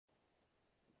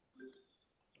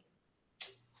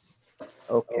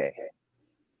Okay.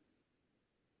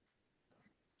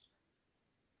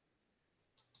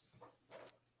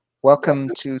 Welcome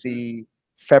to the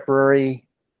February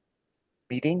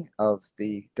meeting of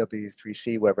the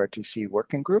W3C WEBRTC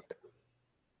Working Group.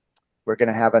 We're going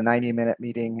to have a 90-minute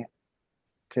meeting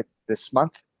this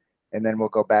month, and then we'll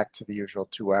go back to the usual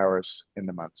 2 hours in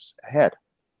the months ahead.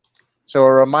 So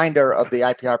a reminder of the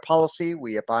IPR policy: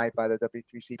 we abide by the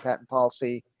W3C patent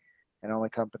policy, and only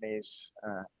companies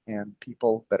and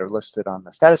people that are listed on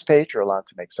the status page are allowed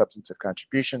to make substantive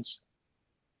contributions.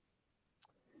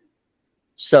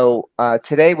 So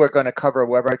today we're going to cover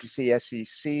WebRTC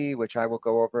SVC, which I will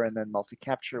go over, and then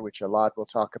multi-capture, which Alad will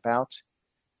talk about.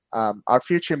 Our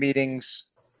future meetings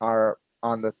are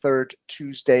on the third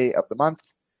Tuesday of the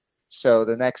month. So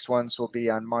the next ones will be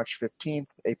on March 15th,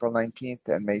 April 19th,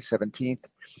 and May 17th,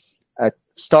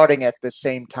 starting at the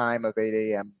same time of 8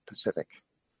 a.m. Pacific.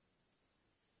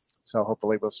 So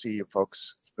hopefully we'll see you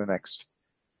folks for the next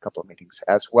couple of meetings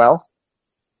as well.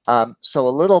 So a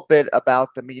little bit about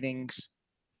the meetings.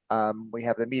 We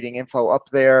have the meeting info up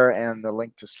there, and the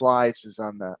link to slides is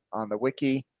on the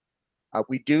wiki.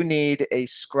 We do need a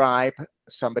scribe,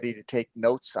 somebody to take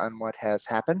notes on what has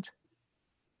happened.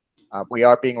 We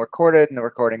are being recorded, and the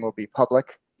recording will be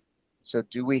public. So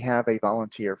do we have a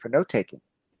volunteer for note-taking?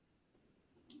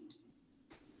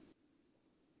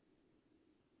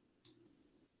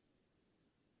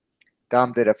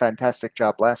 Dom did a fantastic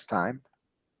job last time,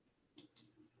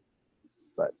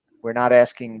 but we're not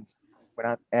asking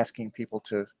people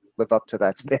to live up to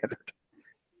that standard.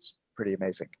 It's pretty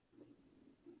amazing.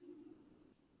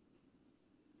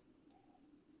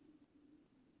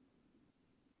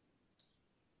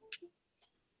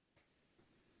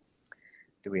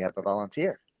 Do we have a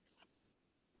volunteer?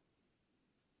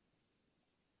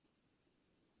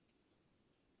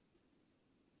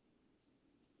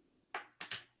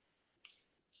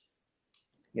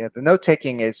 Yeah, the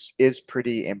note-taking is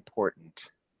pretty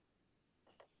important.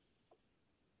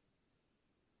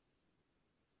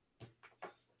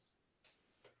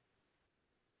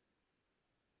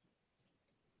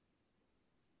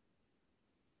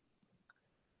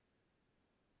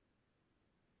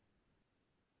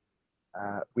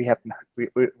 We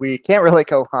can't really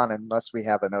go on unless we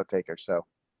have a note taker. So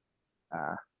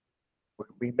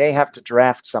we may have to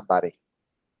draft somebody.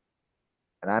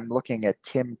 And I'm looking at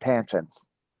Tim Panton.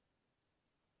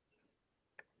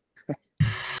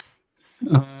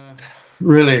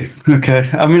 Really? Okay.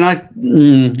 I mean,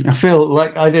 I feel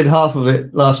like I did half of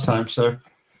it last time. So.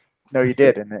 No, you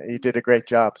did, and you did a great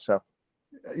job. So.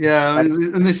 Yeah,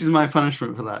 and this is my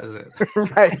punishment for that, is it?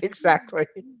 Right, exactly.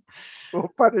 We'll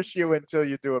punish you until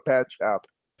you do a bad job.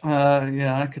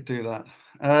 Yeah, I could do that.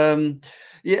 I'm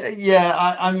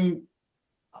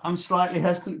slightly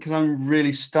hesitant because I'm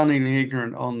really stunningly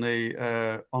ignorant on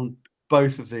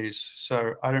both of these,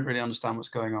 so I don't really understand what's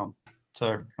going on.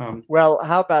 So, well,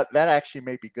 how about that? Actually,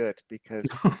 may be good because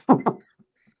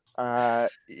all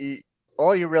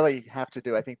you really have to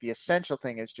do, I think, the essential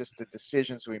thing is just the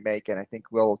decisions we make, and I think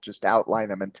we'll just outline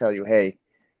them and tell you, hey,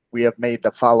 we have made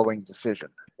the following decision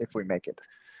if we make it.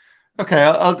 Okay,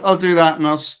 I'll do that, and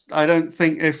I don't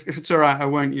think if it's all right, I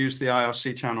won't use the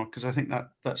IRC channel because I think that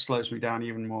slows me down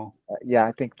even more. Yeah,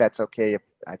 I think that's okay.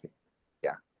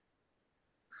 Yeah.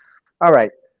 All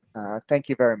right. Thank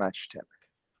you very much, Tim.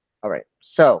 All right.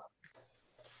 So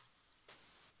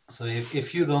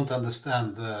if you don't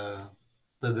understand the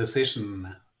decision,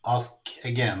 ask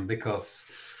again, because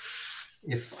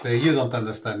if you don't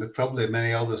understand it, probably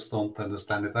many others don't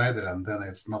understand it either, and then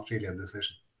it's not really a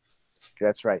decision.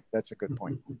 That's right. That's a good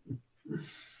point.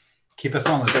 Keep us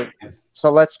honest.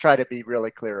 So let's try to be really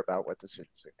clear about what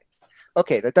decisions we make.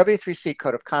 Okay, the W3C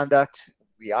Code of Conduct,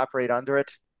 we operate under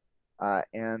it,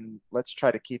 and let's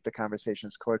try to keep the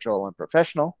conversations cordial and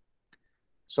professional.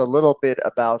 So a little bit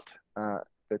about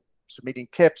some meeting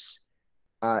tips.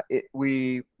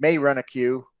 We may run a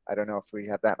queue. I don't know if we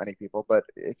have that many people, but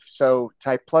if so,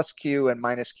 type +Q and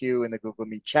 -Q in the Google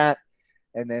Meet chat,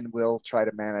 and then we'll try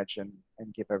to manage and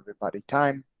give everybody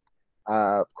time.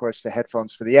 Of course, the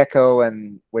headphones for the echo,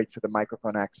 and wait for the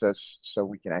microphone access so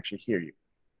we can actually hear you.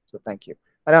 So thank you.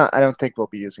 I don't think we'll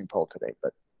be using poll today,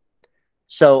 but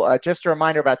so just a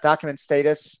reminder about document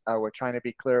status. We're trying to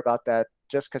be clear about that.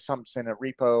 Just because something's in a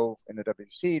repo in the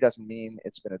WC doesn't mean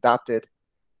it's been adopted.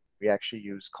 We actually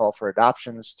use call for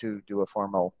adoptions to do a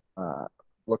formal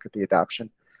look at the adoption.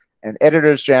 And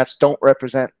editors' drafts don't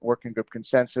represent working group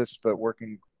consensus, but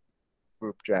working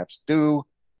group drafts do.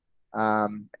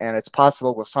 And it's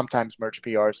possible we'll sometimes merge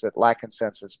PRs that lack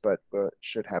consensus, but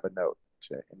should have a note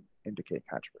to indicate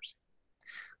controversy.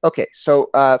 Okay, so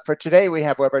for today we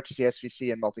have WebRTC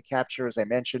SVC and multi-capture, as I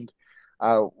mentioned.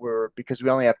 Because we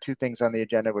only have 2 things on the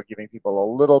agenda, we're giving people a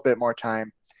little bit more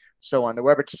time. So on the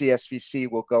WebRTC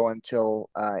SVC, we'll go until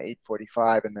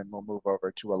 8:45, and then we'll move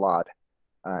over to Alad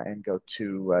and go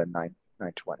to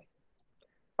 9:20.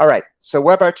 All right, so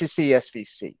WebRTC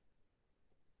SVC.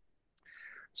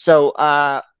 So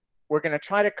we're going to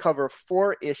try to cover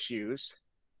 4 issues,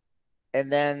 and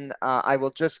then I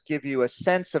will just give you a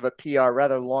sense of a PR,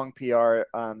 rather long PR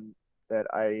that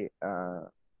I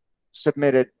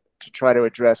submitted to try to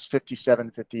address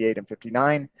 57, 58, and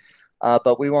 59.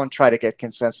 But we won't try to get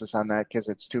consensus on that because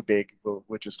it's too big. We'll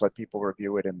just let people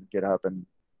review it in GitHub and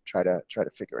try to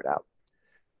figure it out.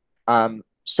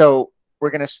 So we're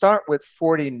going to start with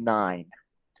 49.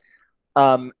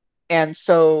 And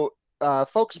so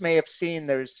folks may have seen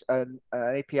there's an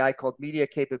API called Media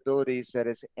Capabilities that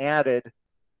has added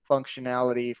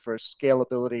functionality for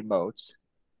scalability modes.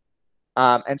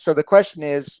 And so the question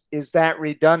is that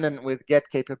redundant with Get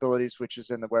Capabilities, which is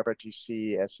in the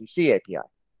WebRTC SVC API?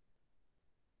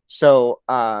 So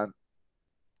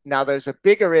now there's a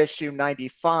bigger issue,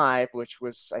 95, which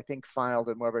was, I think, filed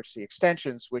in WebRTC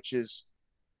Extensions, which is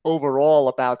overall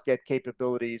about Get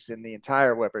Capabilities in the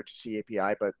entire WebRTC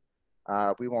API, but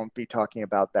we won't be talking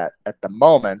about that at the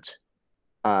moment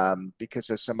because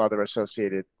there's some other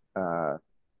associated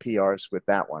PRs with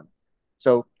that one.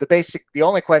 So the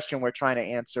only question we're trying to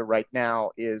answer right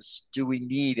now is, do we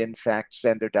need, in fact,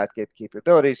 sender.get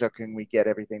capabilities, or can we get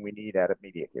everything we need out of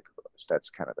media capabilities?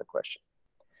 That's kind of the question.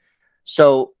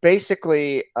 So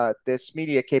basically, this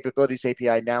media capabilities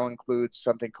API now includes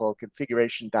something called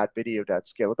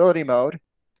configuration.video.scalability mode.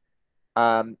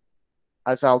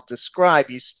 As I'll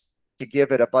describe, you to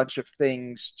give it a bunch of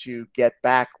things to get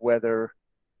back the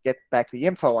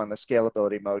info on the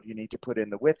scalability mode. You need to put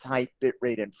in the width, height, bit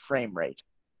rate, and frame rate.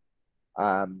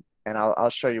 And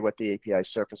I'll show you what the API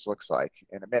surface looks like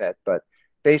in a minute. But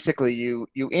basically, you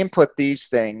input these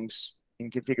things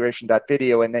in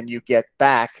configuration.video, and then you get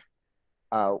back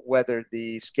whether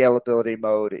the scalability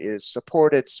mode is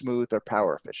supported, smooth, or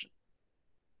power efficient.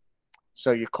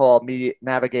 So you call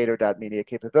navigator.media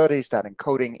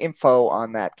capabilities.encoding info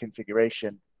on that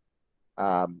configuration.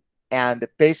 And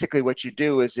basically what you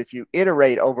do is, if you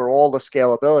iterate over all the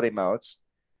scalability modes,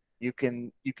 you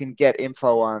can get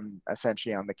info on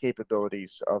essentially on the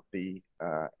capabilities of the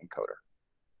encoder.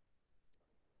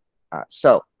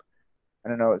 So I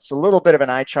don't know, it's a little bit of an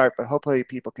eye chart, but hopefully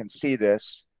people can see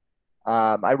this.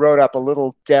 I wrote up a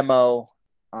little demo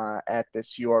at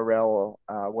this URL,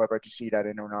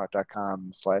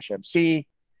 webrtc.internet.com/MC.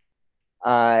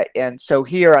 And so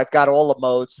here I've got all the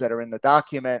modes that are in the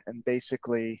document, and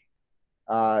basically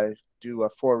do a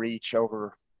for each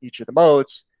over each of the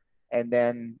modes, and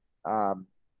then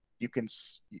you can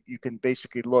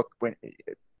basically look when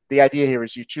the idea here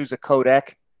is you choose a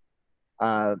codec,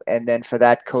 and then for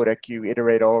that codec you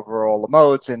iterate over all the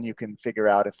modes, and you can figure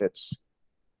out if it's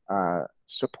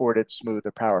supported, smooth,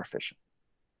 or power efficient.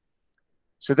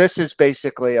 So this is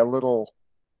basically a little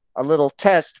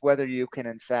test whether you can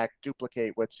in fact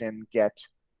duplicate what's in Get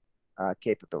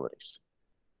capabilities.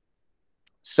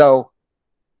 So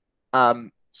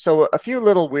so a few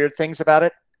little weird things about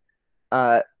it.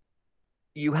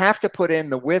 You have to put in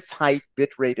the width, height, bit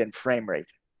rate, and frame rate.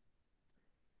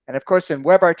 And of course, in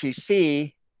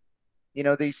WebRTC, you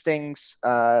know, these things,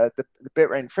 the bit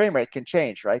rate and frame rate can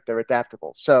change, right? They're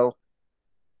adaptable. So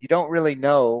you don't really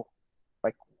know,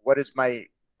 like, what is maybe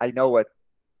I know what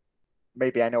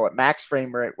max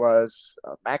frame rate was,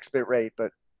 max bit rate,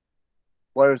 but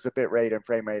what is the bit rate and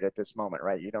frame rate at this moment,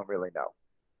 right? You don't really know.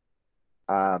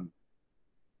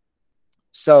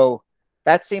 So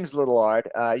that seems a little odd.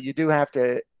 You do have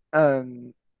to,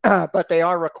 but they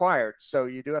are required, so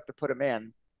you do have to put them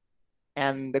in.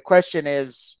 And the question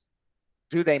is,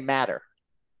 do they matter?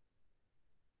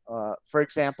 For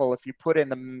example, if you put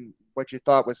in what you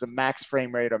thought was the max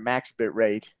frame rate or max bit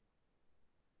rate,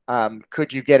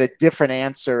 could you get a different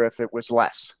answer if it was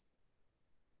less?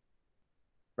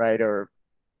 Right? Or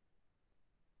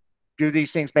do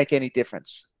these things make any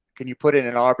difference? Can you put in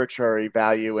an arbitrary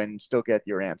value and still get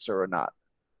your answer or not?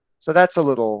 So that's a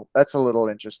little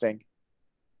interesting.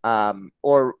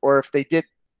 Or if they did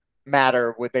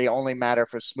matter, would they only matter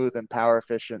for smooth and power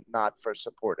efficient, not for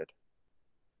supported?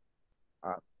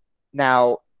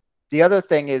 Now, the other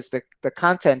thing is the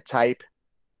content type.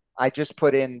 I just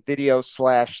put in video /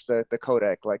 the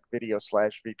codec, like video /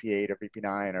 VP8 or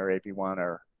VP9 or AV1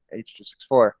 or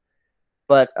H.264.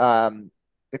 But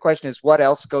the question is, what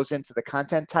else goes into the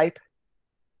content type?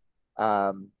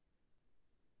 And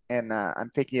I'm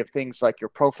thinking of things like your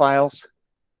profiles.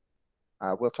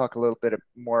 We'll talk a little bit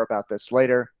more about this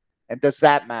later. And does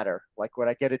that matter? Like, would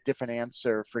I get a different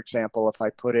answer, for example, if I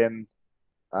put in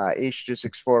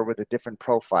H.264 with a different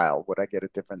profile? Would I get a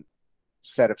different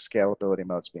set of scalability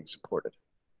modes being supported?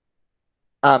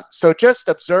 So just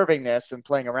observing this and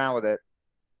playing around with it,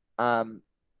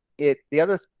 the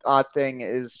other odd thing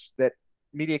is that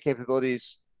media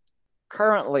capabilities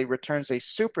currently returns a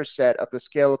superset of the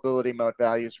scalability mode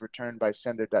values returned by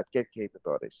sender.get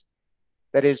capabilities.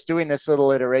 That is, doing this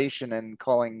little iteration and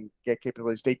calling get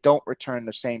capabilities, they don't return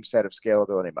the same set of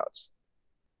scalability modes,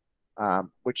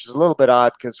 which is a little bit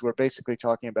odd because we're basically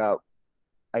talking about,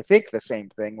 I think, the same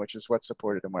thing, which is what's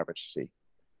supported in WEBRTC.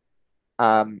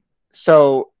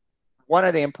 So one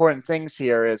of the important things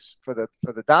here is for the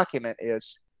document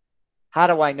is, how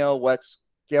do I know what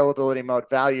scalability mode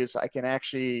values I can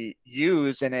actually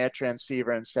use in air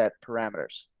transceiver and set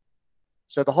parameters?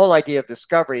 So the whole idea of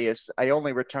discovery is I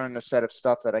only return a set of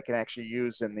stuff that I can actually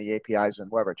use in the APIs in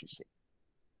WEBRTC.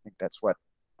 I think that's what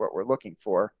we're looking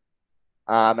for.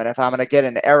 And if I'm going to get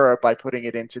an error by putting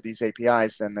it into these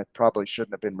APIs, then that probably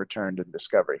shouldn't have been returned in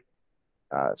discovery.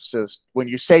 So when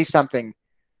you say something,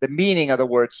 the meaning of the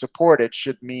word supported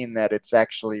should mean that it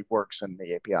actually works in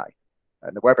the API,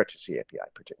 and the WEBRTC API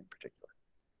in particular.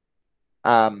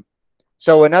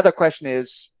 So another question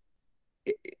is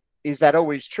that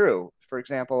always true? For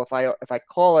example, if I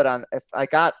call it on, if I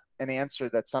got an answer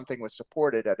that something was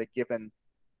supported at a given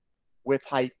width,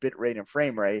 height, bit rate, and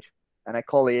frame rate, and I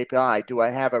call the API, do I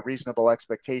have a reasonable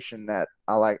expectation that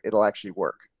it'll actually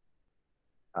work,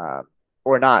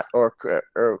 or not, or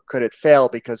could it fail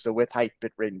because the width, height,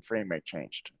 bit rate, and frame rate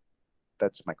changed?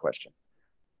 That's my question.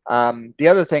 The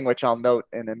other thing, which I'll note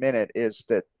in a minute, is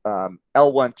that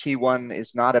L1T1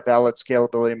 is not a valid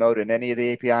scalability mode in any of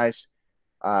the APIs.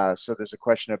 So there's a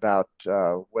question about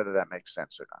whether that makes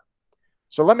sense or not.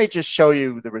 So let me just show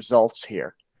you the results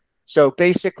here. So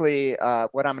basically,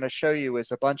 what I'm going to show you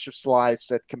is a bunch of slides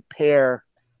that compare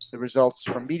the results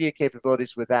from media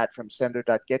capabilities with that from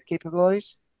sender.get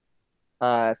capabilities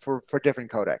for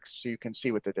different codecs, so you can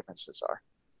see what the differences are.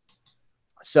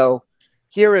 So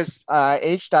here is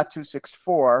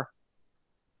H.264,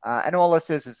 and all this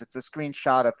is it's a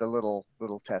screenshot of the little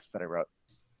test that I wrote.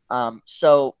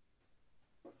 So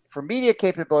for media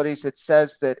capabilities, it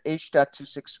says that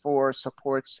H.264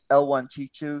 supports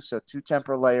L1T2, so 2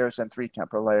 temporal layers and 3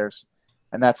 temporal layers,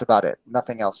 and that's about it.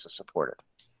 Nothing else is supported.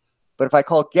 But if I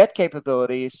call get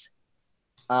capabilities,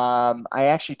 I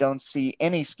actually don't see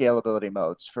any scalability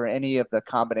modes for any of the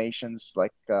combinations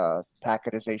like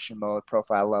packetization mode,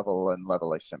 profile level, and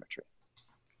level asymmetry.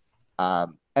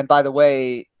 And by the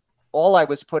way, all I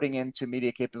was putting into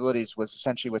media capabilities was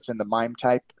essentially what's in the MIME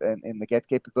type and in the get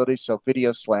capabilities, so video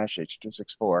 /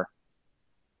 H.264.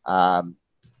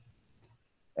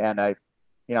 And I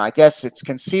guess it's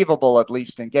conceivable, at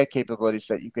least in get capabilities,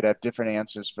 that you could have different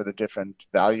answers for the different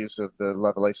values of the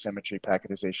level asymmetry,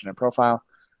 packetization, and profile.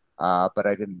 But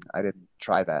I didn't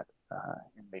try that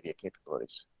in media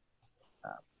capabilities.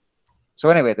 So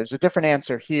anyway, there's a different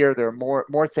answer here. There are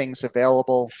more things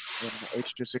available in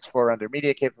H.264 under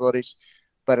media capabilities,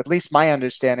 but at least my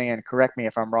understanding, and correct me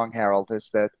if I'm wrong, Harold,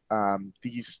 is that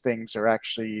these things are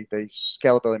actually, the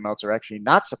scalability modes are actually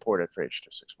not supported for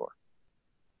H.264.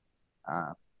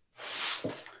 I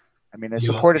mean, they're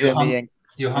supported in the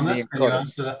Johannes, can you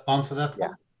answer that yeah.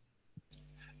 one?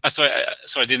 Sorry,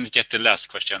 I didn't get the last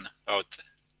question about.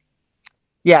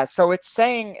 Yeah, so it's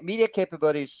saying media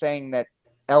capabilities saying that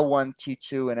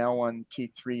L1T2 and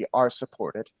L1T3 are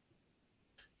supported.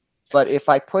 But if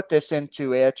I put this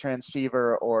into air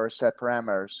transceiver or set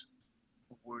parameters,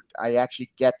 would I actually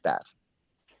get that?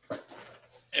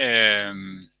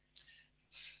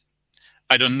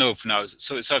 I don't know for now.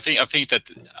 So I think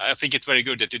it's very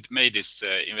good that you made this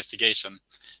investigation.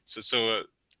 So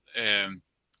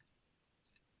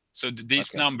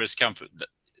these numbers come from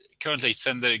currently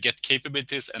sender get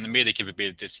capabilities and the media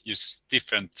capabilities use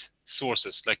different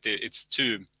sources. Like it's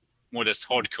 2 more or less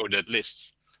hard-coded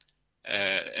lists,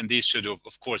 and these should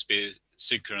of course be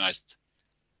synchronized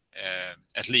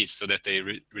at least so that they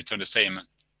return the same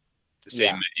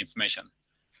information.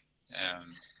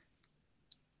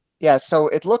 Yeah, so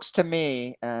it looks to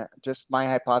me, just my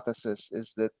hypothesis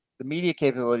is that the media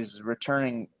capabilities is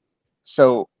returning.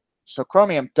 So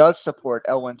Chromium does support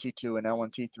L1T2 and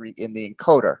L1T3 in the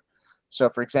encoder. So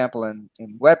for example, in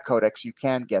web codecs, you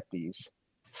can get these.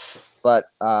 But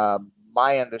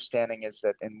my understanding is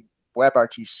that in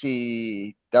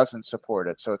WebRTC doesn't support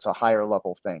it, so it's a higher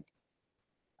level thing.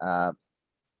 Yeah,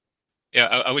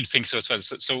 I would think so as well.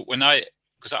 So when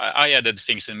because I added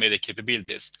things in media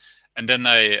capabilities, and then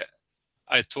I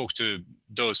talked to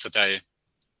those that I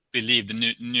believed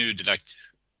knew like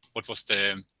what was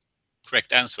the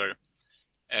correct answer,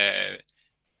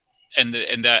 and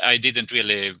I didn't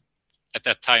really at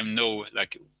that time know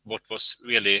like what was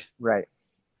really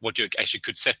what you actually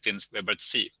could set in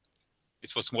WEBRTC.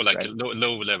 It was more like a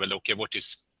low level. Okay, what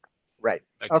is like,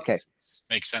 okay,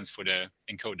 makes sense for the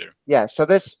encoder. Yeah. So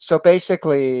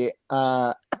basically,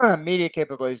 media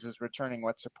capabilities is returning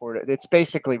what's supported. It's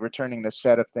basically returning the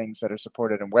set of things that are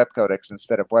supported in web codecs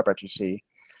instead of WEBRTC.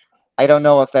 I don't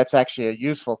know if that's actually a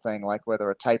useful thing, like whether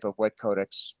a type of web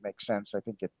codecs makes sense. I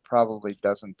think it probably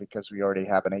doesn't, because we already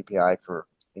have an API for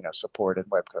support in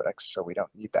web codecs, so we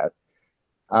don't need that.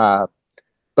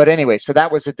 But anyway, so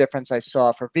that was a difference I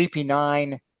saw. For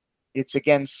VP9, it's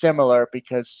again similar,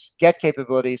 because get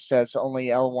capability says only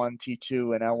L1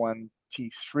 T2 and L1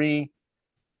 T3,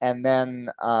 and then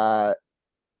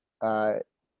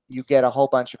you get a whole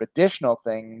bunch of additional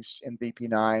things in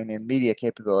VP9 in media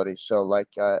capabilities. So like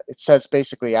it says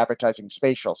basically advertising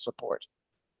spatial support.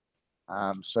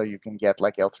 So you can get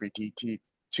like L3T2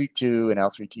 and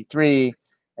L3T3,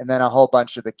 and then a whole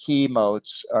bunch of the key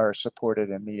modes are supported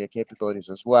in media capabilities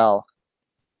as well.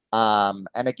 And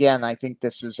again, I think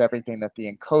this is everything that the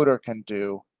encoder can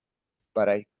do, but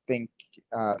I think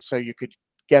so you could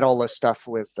get all this stuff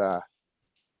with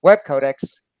web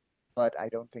codecs, but I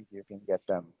don't think you can get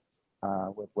them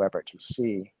with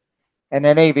WEBRTC. And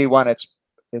then AV1,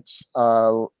 it's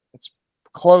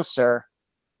closer,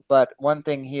 but one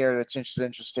thing here that's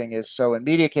interesting is, so in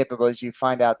media capabilities, you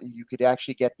find out that you could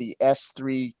actually get the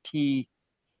S3T3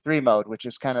 mode, which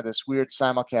is kind of this weird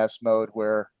simulcast mode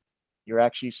where you're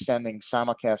actually sending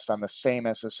simulcasts on the same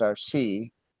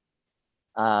SSRC.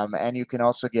 And you can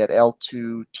also get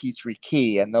L2 T3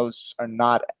 key, and those are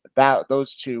not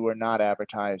those two are not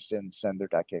advertised in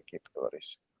sender.get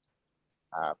capabilities.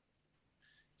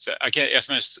 So I can,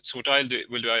 so what I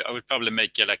would probably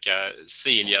make like a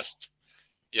seal,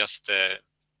 just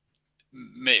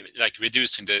maybe like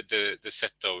reducing the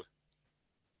set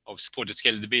of supported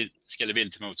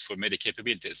scalability modes for media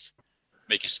capabilities,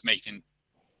 making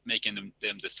them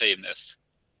the same as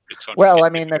return. Well, I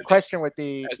mean, the question would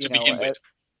be, to begin with.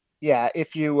 Yeah,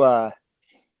 if you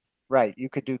you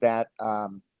could do that,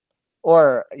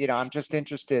 or I'm just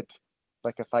interested,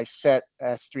 like if I set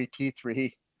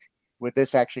S3T3, would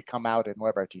this actually come out in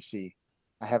WebRTC?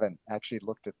 I haven't actually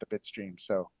looked at the bitstream,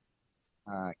 so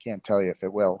I can't tell you if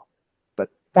it will. But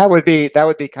that would be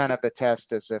kind of the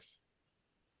test, as if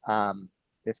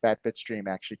that bitstream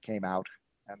actually came out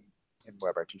in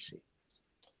WebRTC.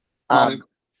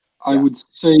 I would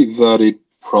say that it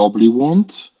probably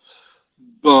won't,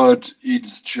 but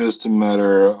it's just a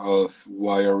matter of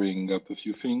wiring up a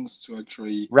few things to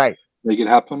actually make it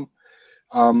happen.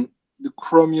 The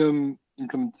Chromium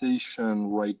implementation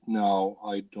right now,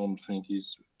 I don't think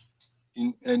is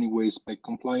in any way spec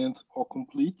compliant or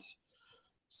complete.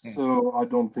 So I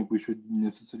don't think we should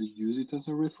necessarily use it as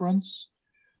a reference.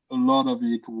 A lot of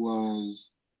it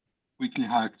was quickly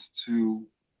hacked to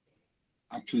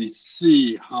actually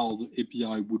see how the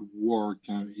API would work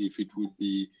and if it would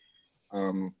be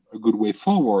a good way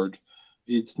forward.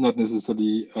 It's not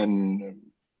necessarily an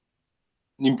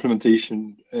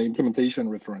implementation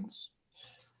reference.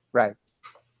 Right.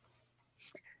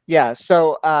 Yeah.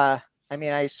 So I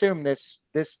mean, I assume this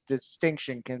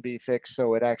distinction can be fixed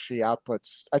so it actually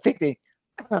outputs. I think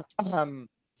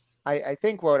I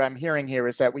think what I'm hearing here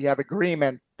is that we have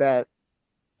agreement that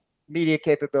media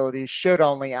capabilities should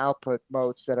only output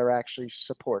modes that are actually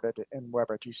supported in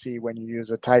WebRTC when you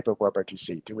use a type of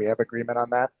WebRTC. Do we have agreement on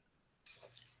that?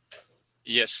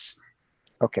 Yes.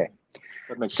 Okay.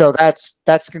 So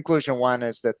that's conclusion one,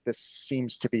 is that this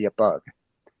seems to be a bug.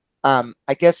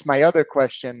 I guess my other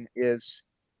question is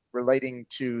relating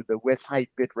to the width, height,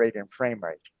 bit rate, and frame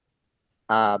rate.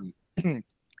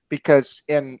 Because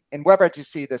in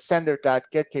WebRTC, the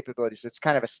sender.get capabilities, it's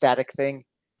kind of a static thing.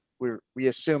 We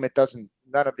assume it doesn't,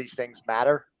 none of these things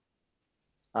matter.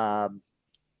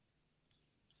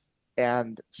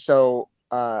 And so,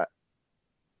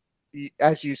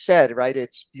 as you said, right,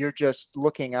 you're just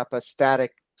looking up a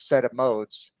static set of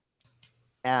modes.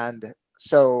 And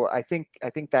so I think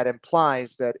that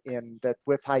implies that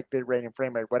width, height, bit rate, and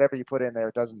frame rate, whatever you put in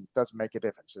there doesn't make a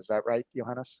difference. Is that right,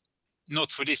 Johannes?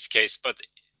 Not for this case, but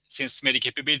since media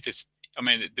capabilities, I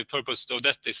mean, the purpose of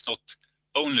that is not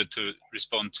only to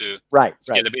respond to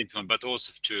scalability, but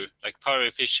also to like power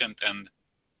efficient and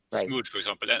smooth, for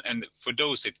example. And for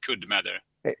those, it could matter.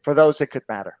 For those, it could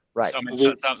matter, right? So, I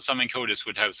mean, some encoders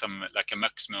would have some like a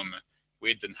maximum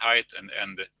width and height, and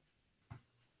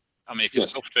I mean, if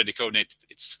it's software decoding,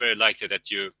 it's very likely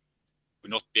that you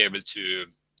will not be able to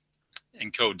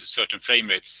encode certain frame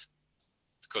rates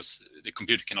because the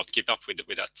computer cannot keep up with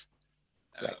that.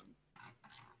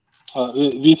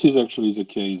 This is actually the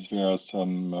case. There are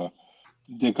some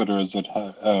decoders that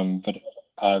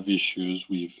have issues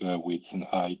with width and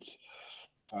height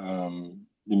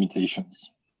limitations.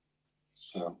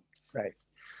 So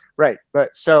right.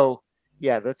 But so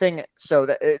yeah, the thing. So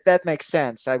that makes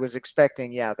sense. I was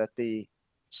expecting, yeah, that the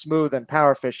smooth and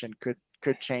power efficient could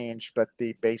change, but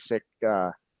the basic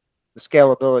the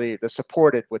scalability, the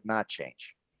supported would not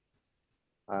change.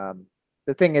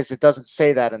 The thing is, it doesn't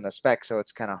say that in the spec, so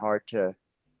it's kind of hard to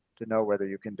know whether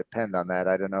you can depend on that.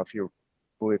 I don't know if you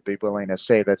would be willing to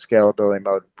say that scalability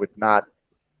mode would not.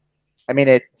 I mean,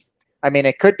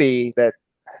 it could be that,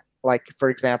 like, for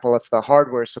example, if the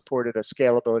hardware supported a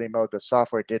scalability mode, the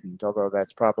software didn't, although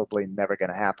that's probably never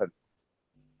going to happen.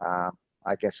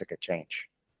 I guess it could change.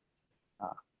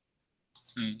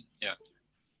 Yeah.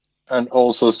 And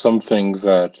also something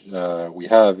that we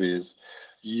have is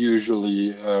usually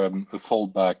a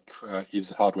fallback if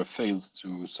the hardware fails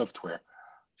to software.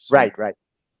 So right.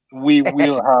 We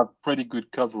will have pretty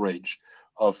good coverage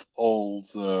of all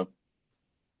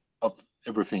of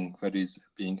everything that is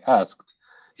being asked.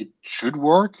 It should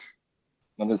work,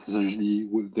 not necessarily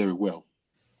very well.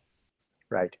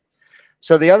 Right.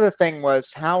 So the other thing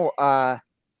was how,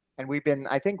 and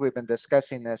I think we've been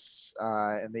discussing this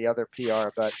in the other PR,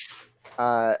 but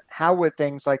how would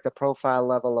things like the profile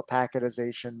level, the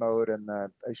packetization mode, and the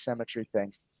asymmetry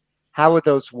thing, how would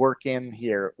those work in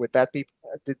here? Would that be,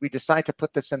 did we decide to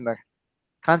put this in the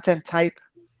content type?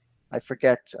 I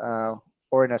forget,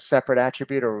 or in a separate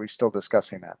attribute, or are we still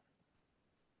discussing that?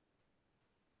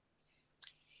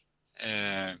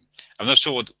 I'm not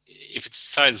sure if it's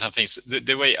size some things.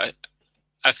 The way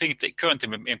I think the current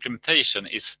implementation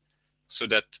is so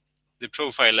that the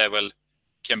profile level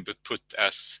can be put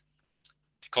as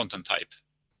the content type.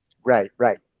 Right.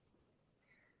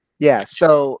 Yeah.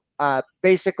 So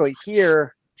basically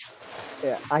here,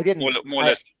 I didn't more or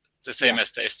less the same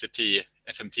as the STP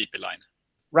FMTP line.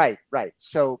 Right.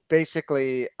 So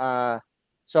basically, so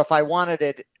if I wanted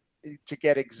it to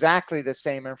get exactly the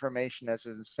same information as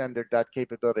the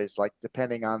sender.capabilities, like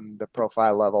depending on the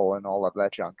profile level and all of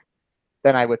that junk,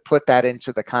 then I would put that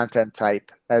into the content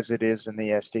type as it is in the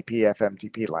STP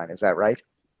FMTP line. Is that right?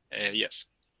 Yes.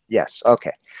 Yes.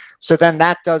 Okay. So then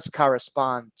that does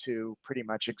correspond to pretty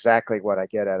much exactly what I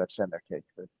get out of sender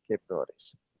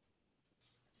capabilities.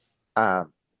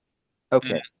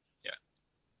 Okay. Yeah.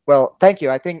 Well, thank you.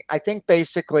 I think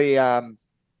basically, I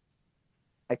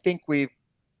think we've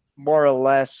more or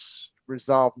less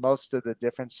resolved most of the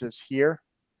differences here.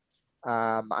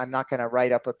 I'm not going to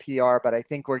write up a PR, but I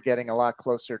think we're getting a lot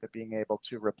closer to being able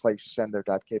to replace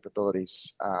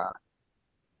sender.capabilities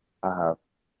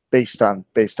based on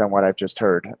what I've just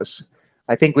heard.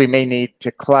 I think we may need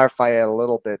to clarify it a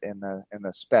little bit in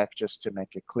the spec just to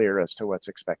make it clear as to what's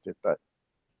expected, but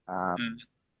I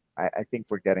think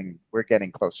we're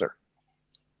getting closer.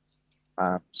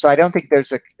 So I don't think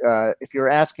there's if you're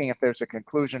asking if there's a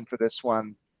conclusion for this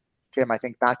one, Tim, I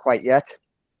think not quite yet,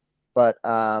 but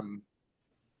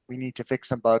we need to fix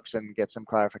some bugs and get some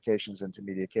clarifications into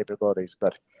media capabilities.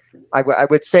 But I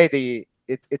would say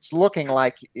it's looking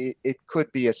like it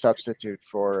could be a substitute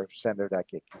for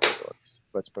sender.gate capabilities.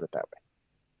 Let's put it that way.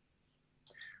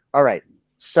 All right.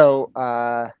 So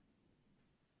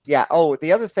yeah. Oh,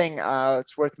 the other thing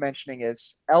it's worth mentioning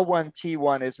is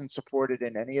L1T1 isn't supported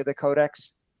in any of the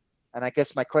codecs. And I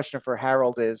guess my question for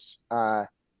Harold is the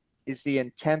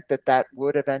intent that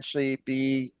would eventually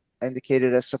be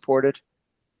indicated as supported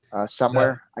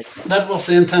somewhere? That was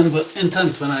the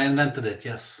intent when I invented it,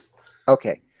 yes.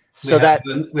 Okay. So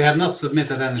we have not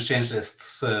submitted any change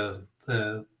lists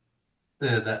that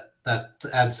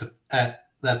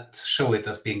show it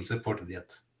as being supported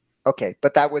yet. Okay,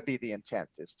 but that would be the intent,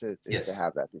 is to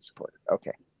have that be supported.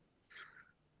 Okay.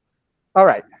 All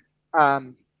right.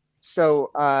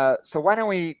 So why don't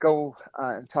we go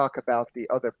and talk about the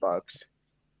other bugs?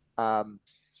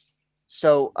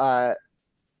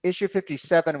 Issue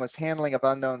 57 was handling of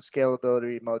unknown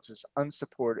scalability modes is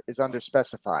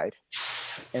underspecified,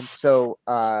 and so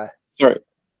sorry.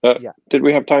 Yeah. Did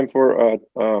we have time for?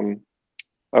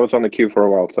 I was on the queue for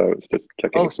a while, so I was just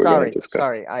checking. Oh,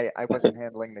 sorry. I wasn't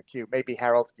handling the queue. Maybe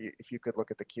Harold, if you could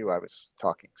look at the queue, I was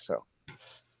talking. So,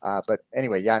 but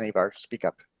anyway, Jan Ivar, speak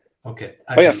up. Okay.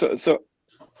 So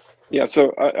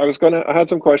I had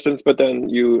some questions, but then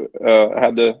you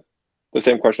had the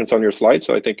same questions on your slide,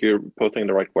 so I think you're posing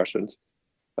the right questions.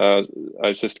 I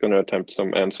was just going to attempt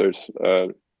some answers.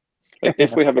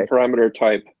 If we have a parameter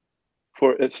type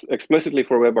explicitly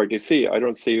for WebRTC, I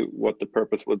don't see what the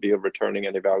purpose would be of returning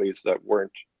any values that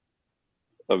weren't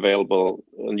available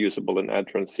and usable in add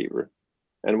transceiver.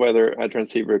 And whether add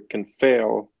transceiver can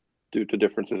fail due to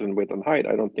differences in width and height,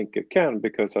 I don't think it can,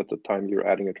 because at the time you're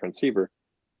adding a transceiver,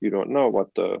 you don't know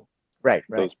what those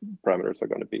parameters are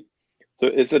going to be. So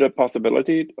is it a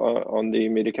possibility on the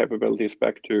media capability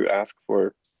spec to ask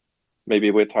for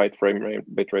maybe with height, frame rate,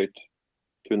 bitrate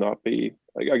to not be,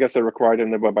 I guess they're required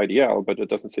in the WebIDL, but it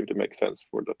doesn't seem to make sense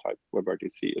for the type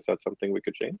WebRTC. Is that something we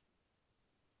could change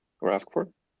or ask for?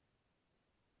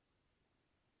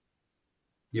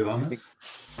 Johannes?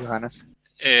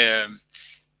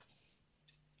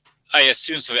 I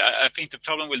assume so. I think the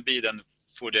problem will be then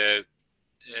for the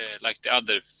like the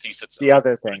other things that's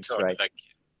right, like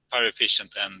power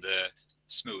efficient and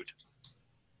smooth.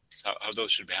 So how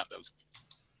those should be handled.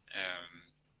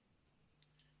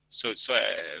 So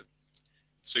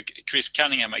Chris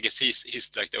Cunningham, I guess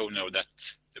he's like the owner of that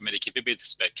the media capability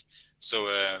spec. So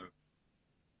I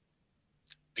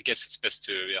guess it's best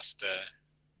to just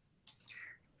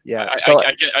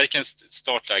I can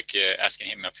start like asking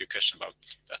him a few questions about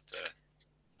that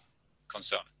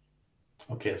concern.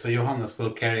 Okay, so Johannes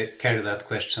will carry that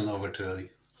question over to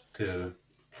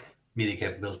media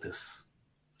capabilities.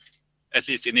 At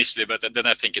least initially, but then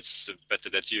I think it's better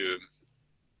that you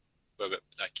have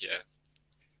like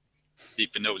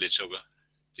deeper knowledge of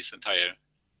this entire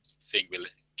thing will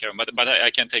carry on. But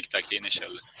I can take like the initial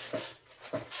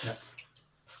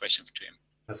question to him.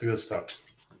 That's a good start.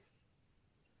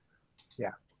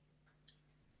 Yeah.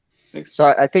 So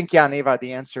I think, Jan Ivar,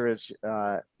 the answer is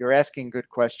you're asking good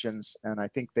questions, and I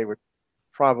think they would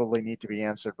probably need to be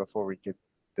answered before we could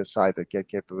decide that get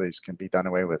capabilities can be done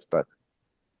away with. But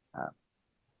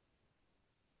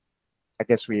I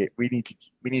guess we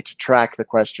need to track the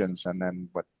questions, and then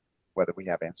whether we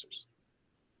have answers.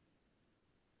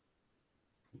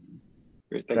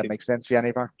 Great, Does that make sense, Jan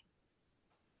Ivar?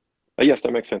 Yes,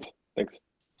 that makes sense. Thanks.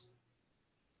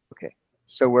 Okay,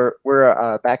 so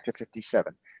we're back to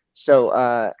 57. So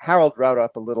Harold wrote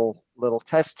up a little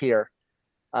test here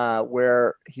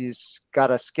where he's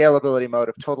got a scalability mode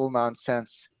of total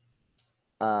nonsense,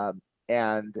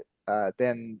 and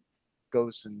then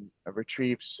goes and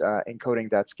retrieves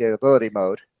encoding.scalability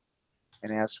mode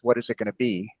and asks what is it going to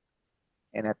be.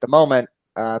 And at the moment,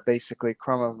 basically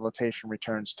Chrome implementation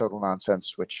returns total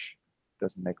nonsense, which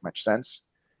doesn't make much sense.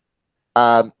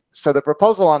 So the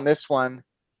proposal on this one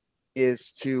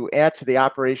is to add to the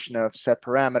operation of set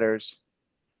parameters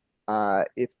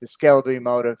if the scalability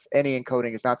mode of any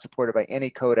encoding is not supported by any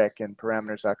codec and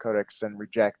parameters.codecs, then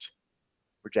reject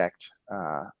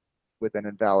with an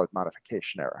invalid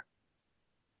modification error.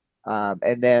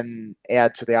 And then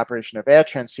add to the operation of add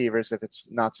transceivers if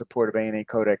it's not supported by any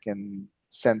codec and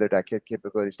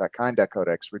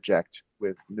sender.getCapabilities.kind.codecs reject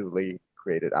with newly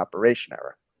created operation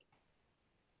error.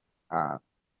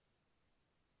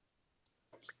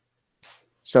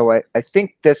 So I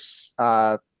think this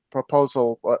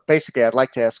proposal, basically, I'd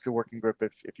like to ask the working group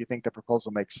if you think the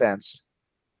proposal makes sense.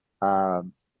 I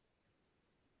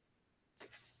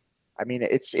mean,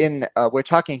 it's in, we're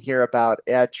talking here about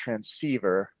add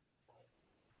transceiver.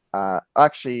 Right.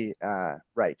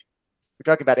 We're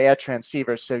talking about add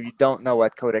transceiver, so you don't know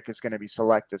what codec is going to be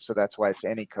selected, so that's why it's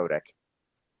any codec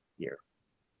here.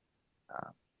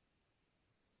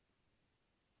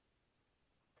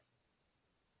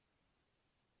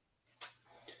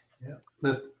 Yeah,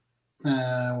 but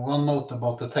one note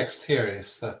about the text here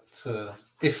is that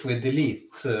if we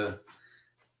delete can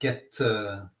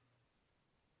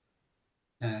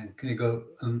you go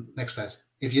next slide?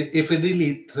 If we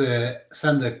delete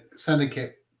sender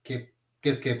get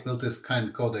capabilities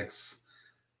kind codecs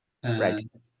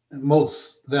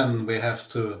modes, then we have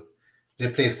to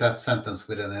replace that sentence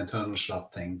with an internal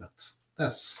slot thing. But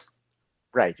that's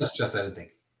right. That's just editing.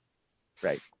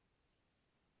 Right.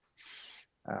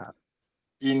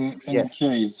 In any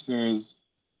case, there's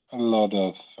a lot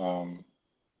of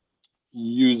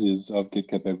uses of get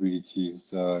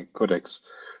capabilities codecs,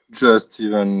 just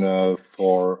even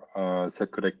for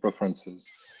set codec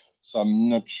preferences. So I'm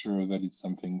not sure that it's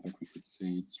something that we could say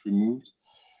it's removed,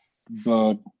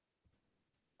 but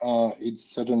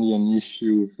it's certainly an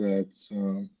issue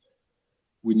that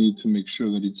we need to make sure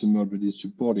that it's a mode that is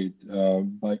supported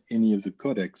by any of the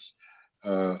codecs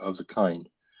of the kind.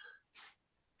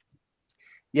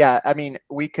 Yeah, I mean,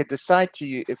 we could decide to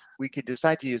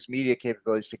use media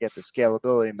capabilities to get the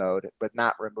scalability mode, but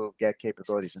not remove get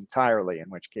capabilities entirely, in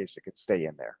which case it could stay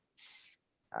in there.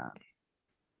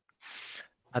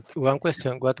 One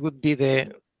question: what would be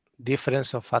the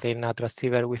difference of adding a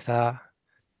transceiver with a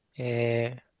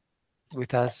scalability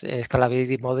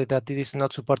mode that it is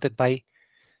not supported by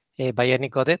any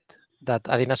codec? that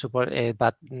adding a support,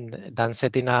 but than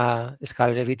setting a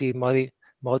scalability mode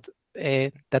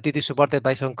that it is supported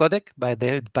by some codec, but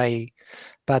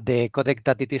the codec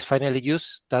that it is finally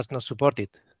used does not support it.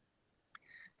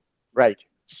 Right.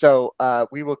 So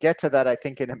we will get to that, I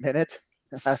think, in a minute,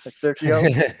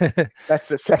 Sergio. That's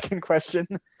the second question.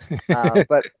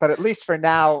 But at least for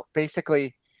now,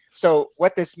 basically, so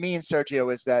what this means,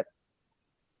 Sergio, is that,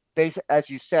 as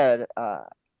you said,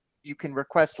 you can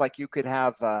request, like you could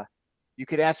have, you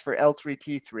could ask for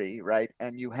L3T3, right?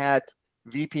 And you had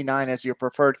VP9 as your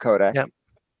preferred codec. Yep.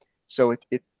 So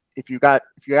if you got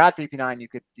VP9,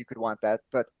 you could want that,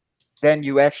 but then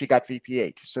you actually got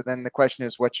VP8. So then the question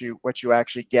is what you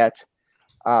actually get.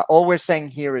 All we're saying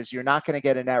here is you're not going to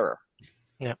get an error.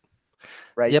 Yeah.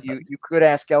 Right. Yep. You could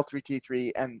ask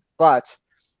L3T3, but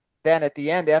then at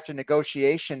the end, after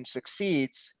negotiation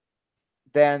succeeds,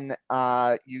 then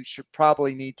you should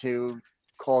probably need to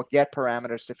call get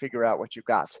parameters to figure out what you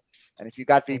got. And if you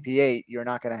got VP8, you're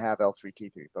not going to have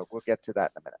L3T3, but we'll get to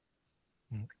that in a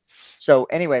minute. So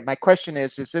anyway, my question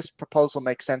is, does this proposal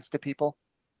make sense to people?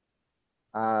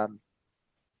 Can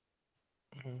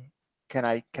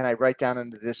I write down in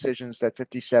the decisions that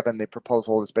 57, the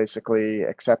proposal is basically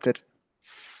accepted?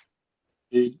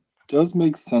 It does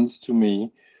make sense to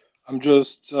me. I'm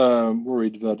just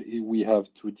worried that we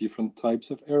have two different types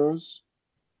of errors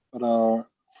that are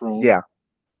thrown. Yeah.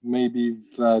 Maybe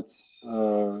that's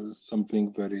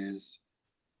something that is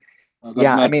that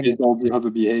I matches all the other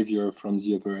behavior from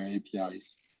the other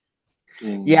APIs.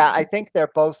 Yeah, I think they're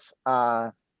both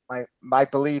my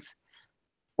belief.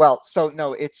 Well, so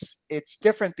no, it's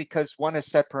different because one is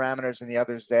set parameters and the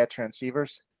other is add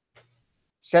transceivers.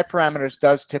 Set parameters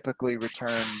does typically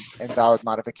return invalid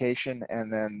modification,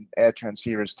 and then add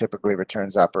transceivers typically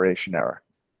returns operation error.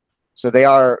 So they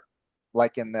are,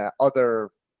 like in the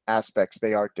other aspects,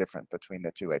 they are different between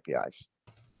the two APIs.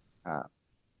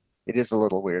 It is a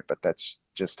little weird, but that's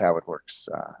just how it works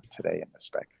today in the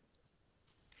spec.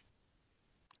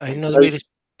 I know really.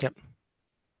 Yep.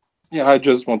 Yeah, I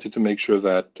just wanted to make sure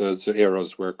that the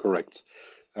errors were correct.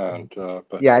 And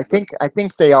but yeah, I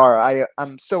think they are.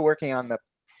 I'm still working on the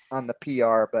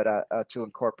PR, but to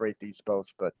incorporate these both.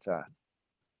 But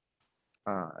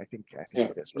I think yeah,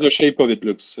 it is right. The shape of it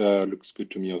looks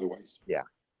good to me. Otherwise, yeah.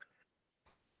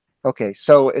 Okay,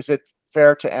 so is it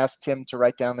fair to ask Tim to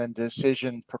write down the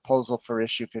decision proposal for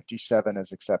issue 57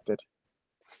 as accepted?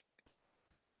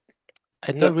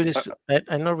 I'm not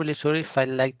really sure if I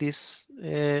like this,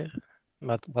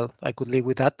 but well, I could live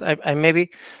with that. I maybe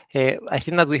I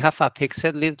think that we have a fixed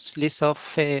list of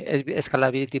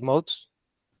scalability modes,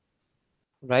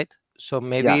 right? So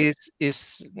maybe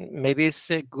it's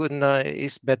good.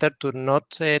 It's better to not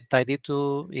tie it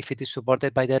to if it is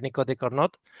supported by any codec or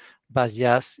not, but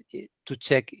just to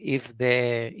check if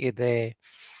the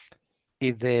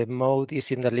mode is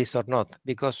in the list or not.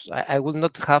 Because I will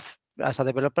not have, as a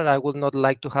developer, I would not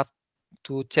like to have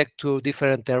to check two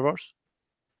different errors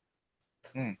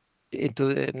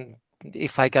into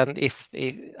if I can, if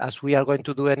as we are going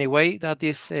to do anyway, that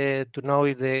is to know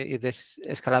if the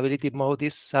scalability mode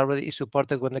is already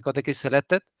supported when the codec is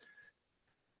selected.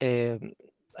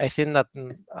 I think that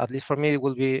at least for me it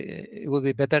will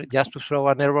be better just to throw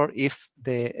an error if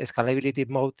the scalability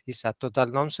mode is a total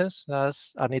nonsense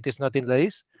and it is not in the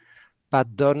list,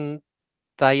 but don't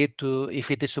tie it to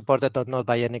if it is supported or not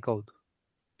by any code,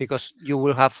 because we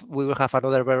will have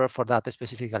another error for that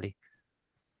specifically.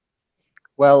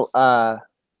 Well,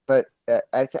 but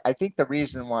I think the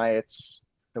reason why it's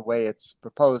the way it's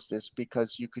proposed is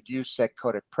because you could use set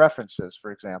codec preferences,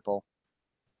 for example,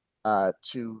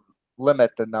 to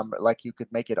limit the number. Like you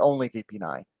could make it only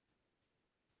VP9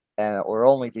 or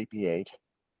only VP8,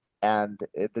 and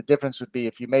the difference would be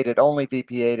if you made it only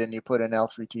VP8 and you put in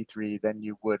L3T3, then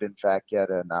you would in fact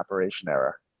get an operation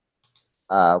error.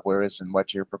 Whereas in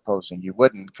what you're proposing, you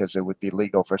wouldn't, because it would be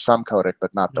legal for some codec,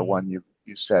 but not the one you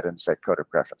set in set codec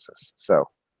preferences. So,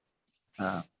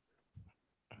 so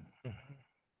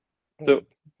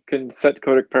can set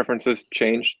codec preferences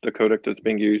change the codec that's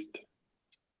being used?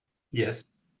 Yes.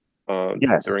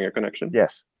 Yes. During a connection?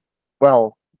 Yes.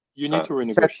 Well, you need to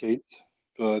renegotiate,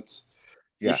 but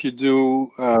if you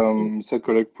do set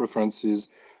codec preferences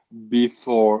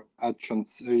before add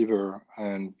transceiver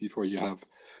and before you have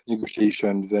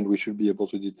negotiation, then we should be able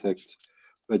to detect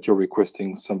that you're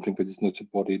requesting something that is not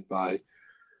supported by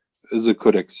the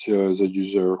codecs the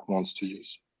user wants to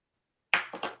use.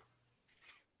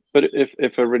 But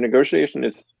if a renegotiation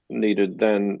is needed,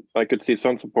 then I could see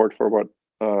some support for what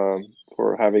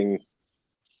for having.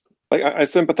 Like I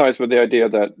sympathize with the idea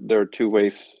that there are two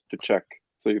ways to check.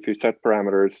 So if you set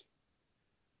parameters,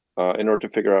 in order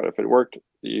to figure out if it worked,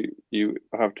 you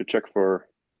have to check for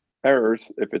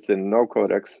errors if it's in no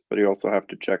codecs, but you also have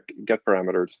to check get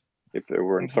parameters if they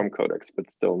were in some codecs, but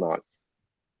still not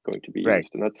going to be used,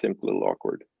 and that seems a little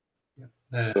awkward.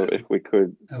 So if we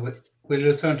could, we'll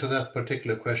return to that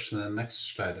particular question in the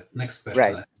next slide. Next question.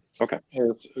 Right. Okay.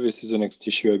 This is the next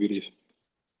issue, I believe.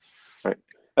 Right.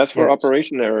 As for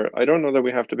operation error, I don't know that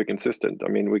we have to be consistent. I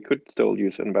mean, we could still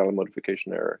use invalid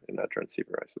modification error in that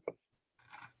transceiver, I suppose.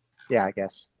 Yeah, I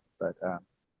guess, but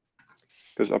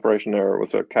because operation error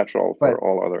was a catch-all for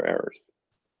all other errors.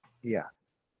 Yeah.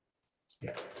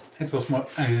 Yeah, it was more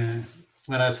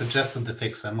when I suggested the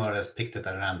fix, I more or less picked it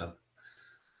at random.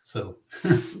 So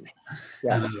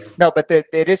yeah, no, but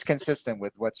it is consistent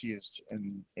with what's used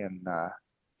in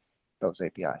those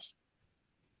APIs.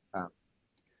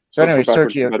 So anyway,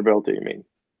 Sergio, compatibility, you mean?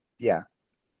 Yeah.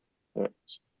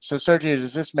 So Sergio,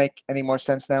 does this make any more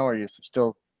sense now, or you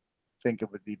still think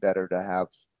it would be better to have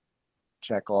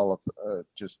check all of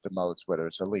just the modes, whether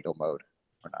it's a legal mode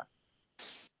or not?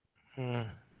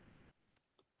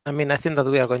 I mean, I think that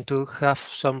we are going to have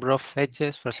some rough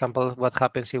edges. For example, what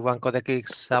happens if one codec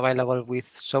is available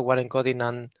with software encoding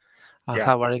and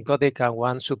hardware encoding, and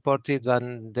one supports it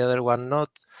and the other one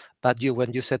not. But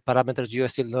when you set parameters, you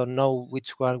still don't know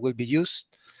which one will be used.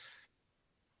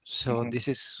 So this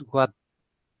is what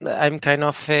I'm kind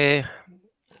of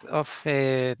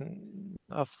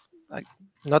like,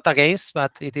 not against,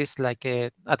 but it is like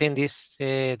I think this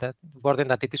that wording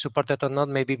that it is supported or not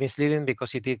may be misleading,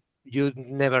 because you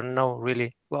never know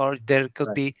really, or there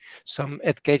could be some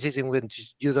edge cases in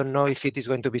which you don't know if it is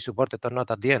going to be supported or not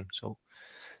at the end. So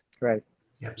yeah,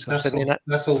 so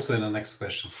that's also in the next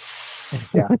question.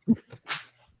 Yeah.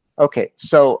 Okay,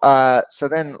 so so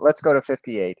then let's go to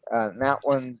 58. That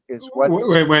one is what?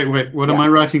 Wait. What am I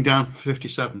writing down for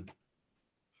 57?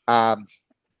 How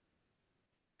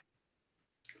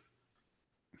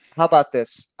about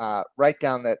this? Write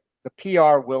down that the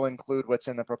PR will include what's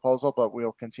in the proposal, but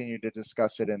we'll continue to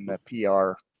discuss it in the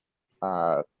PR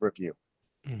review.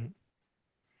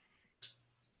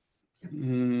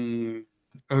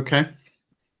 Okay.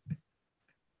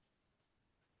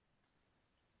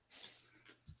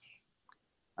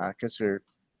 Because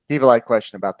people like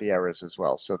question about the errors as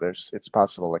well, so it's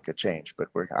possible it could change. But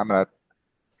I'm gonna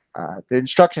the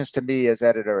instructions to me as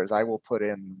editor is I will put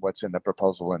in what's in the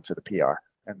proposal into the PR,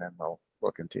 and then we'll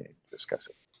continue to discuss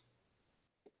it.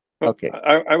 Well, okay.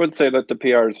 I would say that the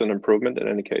PR is an improvement in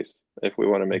any case. If we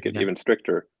want to make it even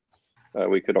stricter,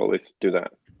 we could always do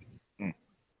that.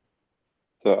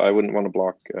 So I wouldn't want to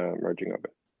block merging of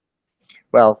it.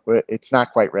 Well, it's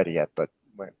not quite ready yet, but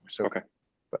okay.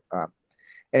 But,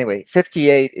 anyway,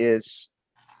 58 is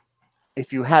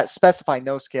if you specify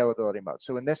no scalability mode.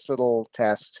 So in this little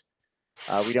test,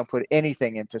 we don't put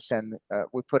anything into send.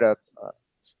 We put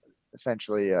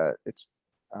essentially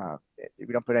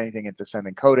we don't put anything into send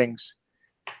encodings.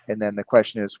 And then the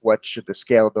question is, what should the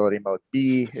scalability mode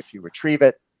be if you retrieve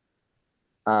it?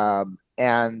 Currently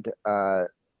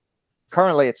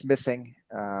it's missing.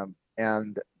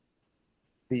 And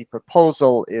the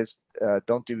proposal is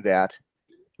don't do that.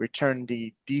 Return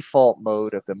the default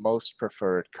mode of the most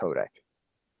preferred codec.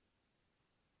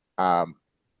 And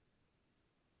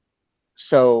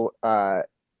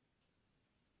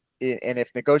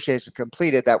if negotiation is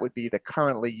completed, that would be the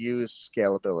currently used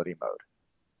scalability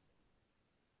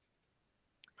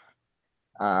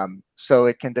mode. So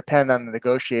it can depend on the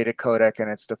negotiated codec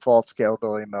and its default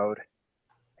scalability mode.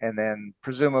 And then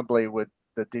presumably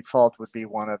the default would be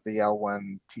one of the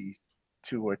L1,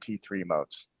 T2, or T3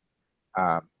 modes.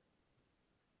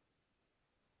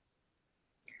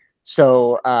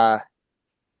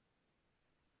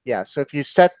 Yeah, so if you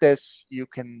set this, you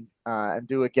can and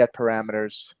do a get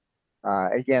parameters.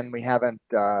 Again, we haven't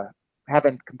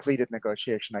completed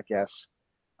negotiation, I guess,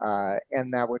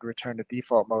 and that would return the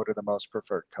default mode of the most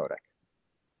preferred codec.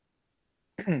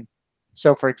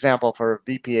 So, for example, for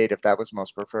VP8, if that was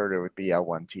most preferred, it would be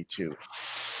L1, T2.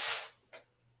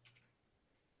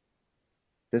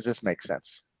 Does this make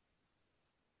sense?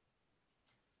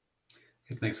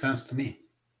 It makes sense to me.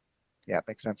 Yeah, it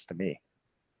makes sense to me.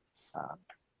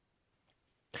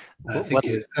 I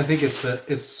think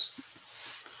it's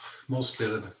mostly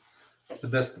the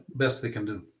best we can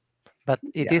do. But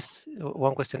it is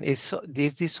one question: is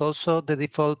this also the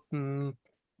default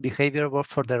behavior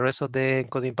for the rest of the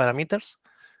encoding parameters?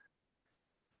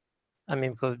 I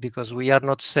mean, because we are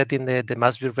not setting the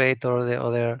mass bill rate or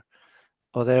the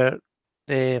other.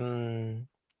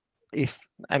 If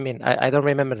I mean, I don't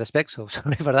remember the specs, so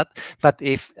sorry for that. But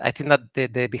if I think that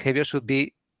the behavior should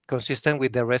be consistent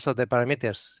with the rest of the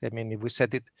parameters. I mean, if we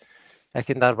set it I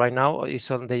think that right now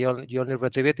is on you only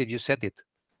retrieve it if you set it,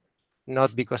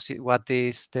 not because what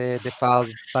is the default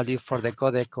value for the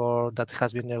codec or that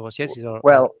has been negotiated or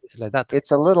like that.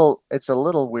 It's a little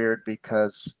weird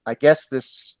because I guess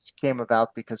this came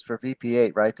about because for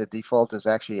VP8, right, the default is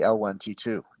actually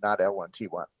L1T2, not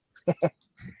L1T1.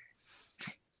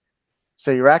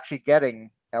 So you're actually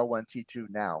getting L1T2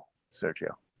 now,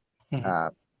 Sergio. Mm-hmm.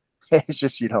 It's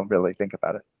just you don't really think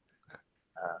about it.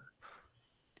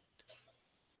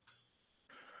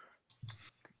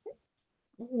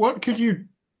 What could you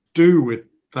do with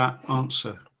that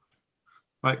answer?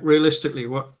 Like realistically,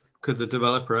 what could the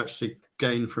developer actually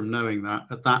gain from knowing that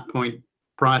at that point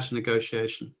prior to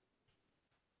negotiation?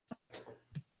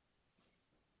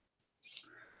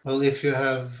 Well, if you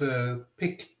have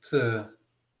picked,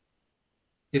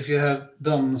 if you have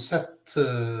done set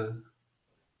codec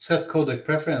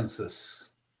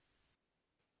preferences,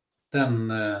 then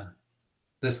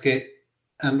the scale,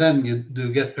 and then you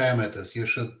do get parameters, you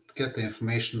should get the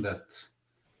information that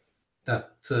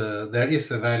there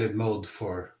is a valid mode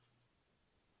for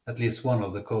at least one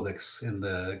of the codecs in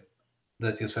the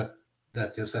that you set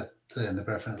in the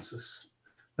preferences.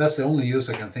 That's the only use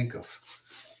I can think of.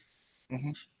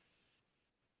 Mm-hmm.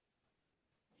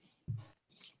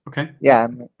 Okay. Yeah,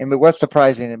 and it was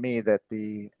surprising to me that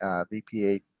the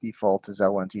VP8 default is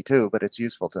L1T2, but it's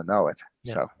usful to know it.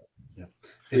 Yeah. So yeah,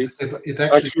 it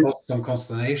actually caused some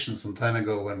consternation some time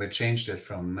ago when we changed it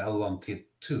from L1T3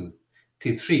 to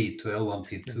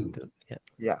L1T2.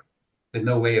 Yeah, with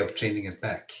no way of changing it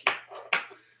back.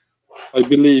 I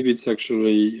believe it's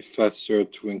actually faster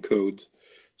to encode,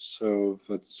 so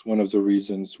that's one of the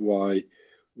reasons why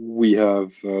we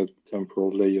have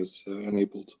temporal layers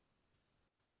enabled.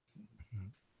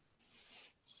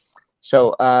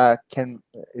 So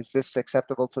is this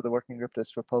acceptable to the working group,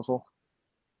 this proposal?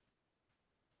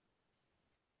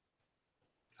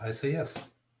 I say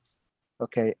yes.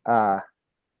 Okay. All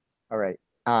right.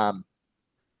 All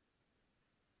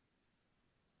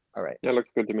right. Yeah, looks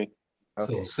good to me.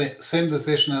 Okay. So same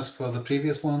decision as for the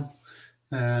previous one.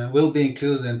 Will be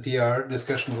included in PR.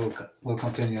 Discussion will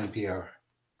continue in PR.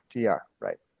 TR,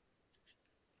 right.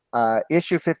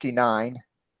 Issue 59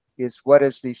 is what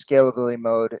is the scalability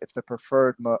mode if the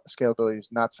preferred scalability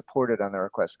is not supported on the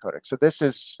request codec. So this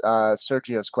is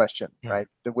Sergio's question, right?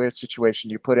 The weird situation,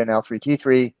 you put in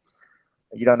L3T3,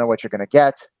 you don't know what you're going to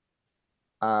get.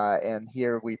 And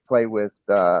here we play with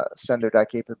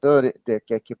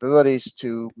sender.capabilities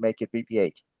to make it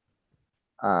VP8.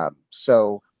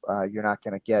 So you're not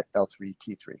going to get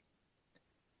L3T3.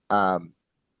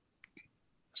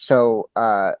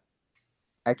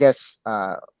 I guess,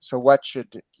 so what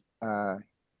should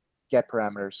get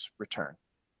parameters return?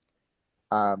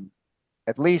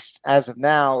 At least as of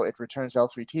now, it returns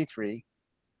L3T3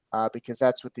 because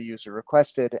that's what the user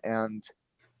requested, and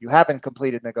you haven't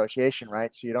completed negotiation,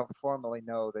 right? So you don't formally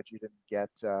know that you didn't get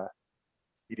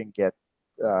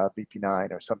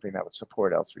VP9 or something that would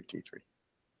support L3T3.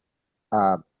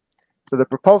 So the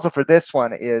proposal for this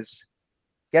one is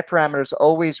get parameters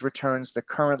always returns the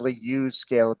currently used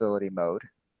scalability mode.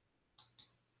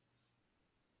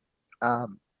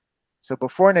 So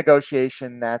before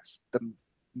negotiation, that's the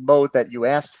mode that you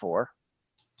asked for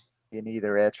in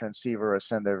either a transceiver or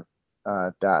sender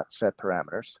dot set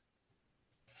parameters.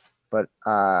 But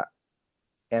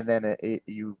and then if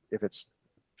you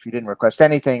didn't request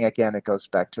anything, again it goes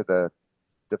back to the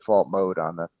default mode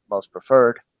on the most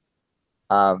preferred.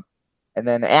 And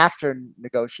then after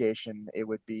negotiation, it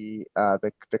would be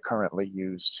the currently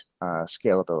used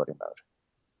scalability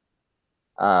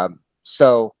mode.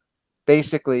 So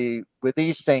basically, with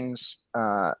these things,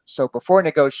 so before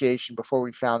negotiation, before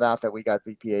we found out that we got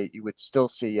VP8, you would still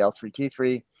see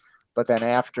L3T3. But then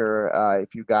after,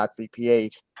 if you got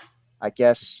VP8, I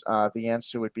guess the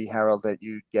answer would be, Harold, that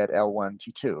you'd get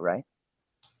L1T2, right?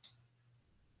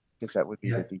 Because that would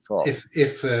be the default.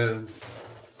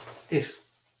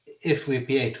 If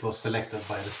VP8 was selected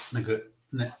by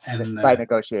by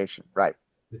negotiation, right?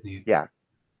 Yeah,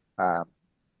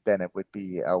 then it would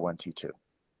be L1T2.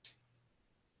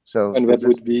 So and that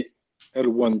would be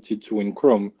L1T2 in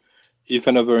Chrome. If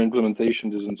another implementation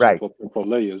doesn't support temporal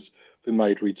layers, we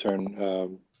might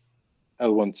return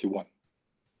L1T1.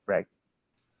 Right.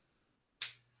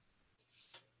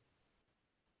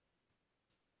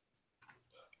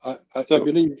 I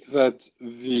believe that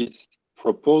this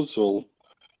proposal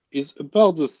is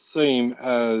about the same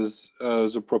as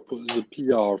the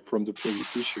PR from the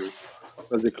previous issue.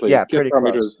 Basically, get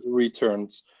parameters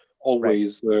returns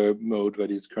always the mode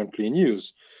that is currently in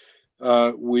use,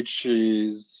 which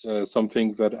is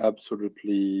something that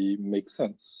absolutely makes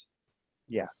sense.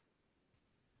 Yeah.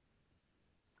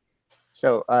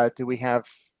 So do we have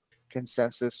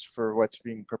consensus for what's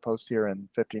being proposed here in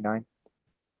 59?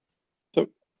 So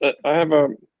I have a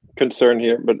concern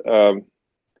here, but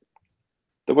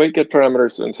the way get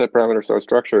parameters and set parameters are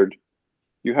structured,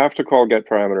 you have to call get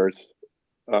parameters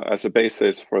as a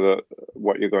basis for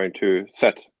what you're going to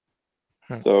set.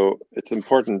 So it's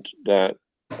important that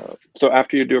so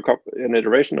after you do an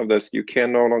iteration of this, you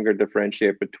can no longer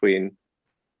differentiate between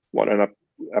what an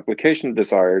application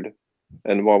desired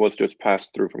and what was just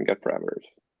passed through from get parameters.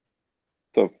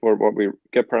 So for what we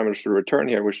get parameters should return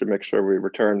here, we should make sure we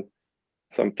return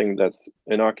something that's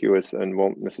innocuous and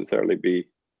won't necessarily be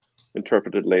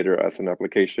interpreted later as an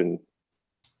application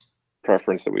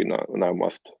preference that we now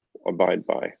must abide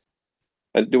by.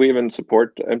 And do we even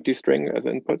support empty string as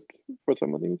input for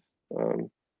some of these?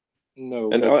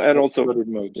 No, and also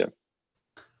modes. Yeah,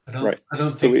 I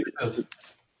don't think so.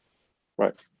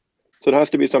 Right. So it has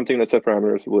to be something that set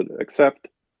parameters would accept.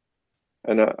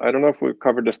 And I don't know if we've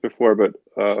covered this before, but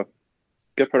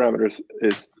get parameters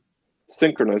is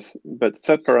synchronous, but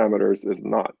set parameters is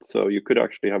not. So you could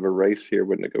actually have a race here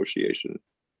with negotiation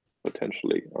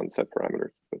potentially on set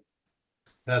parameters. But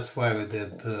that's why we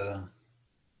did.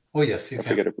 Oh yes, you can. I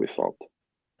forget if we solved.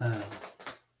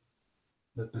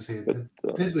 Let me see.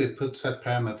 Did we put set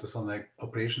parameters on the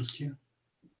operations queue?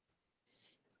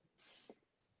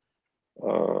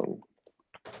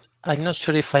 I'm not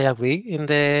sure if I agree in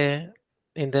the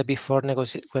before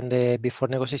negotiation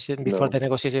the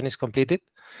negotiation is completed.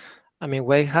 I mean,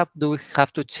 do we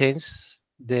have to change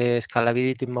the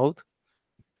scalability mode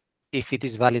if it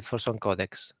is valid for some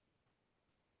codecs?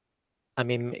 I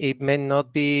mean, it may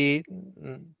not be.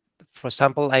 For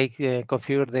example, I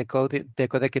configure the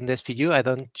codec in the SVU. I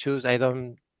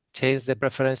don't change the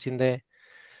preference in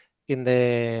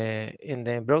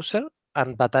the browser.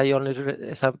 But I only,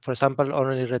 for example,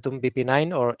 only return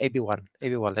BP9 or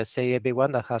AB1. Let's say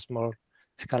AB1 that has more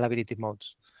scalability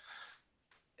modes.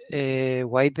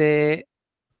 Why the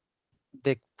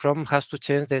Chrome has to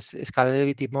change the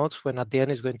scalability modes when at the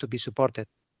end is going to be supported?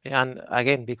 And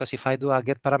again, because if I do a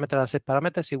get parameter and set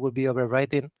parameters, it will be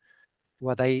overwriting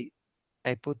what I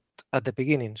put at the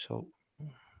beginning. So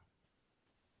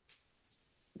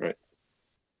right.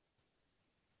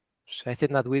 So I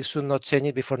think that we should not change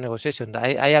it before negotiation.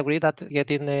 I agree that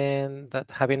that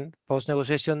having post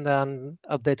negotiation and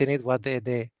updating it what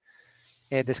the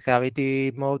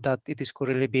scalability mode that it is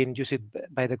currently being used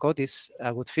by the code is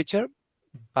a good feature,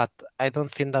 but I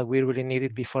don't think that we really need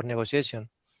it before negotiation.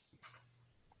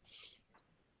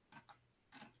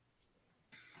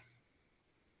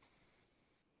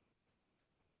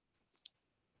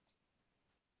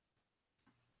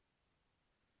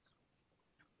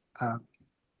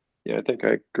 Yeah, I think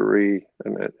I agree,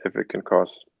 and if it can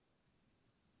cause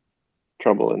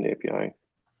trouble in the API.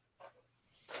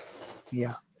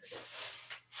 Yeah.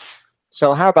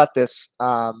 So how about this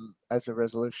as a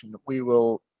resolution? We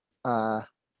will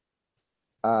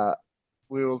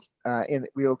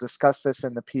discuss this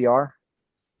in the PR.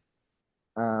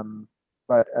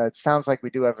 But it sounds like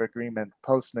we do have agreement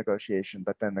post negotiation.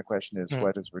 But then the question is,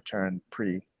 what is returned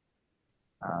pre?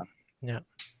 Yeah.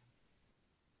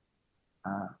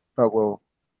 But we'll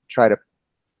try to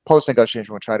post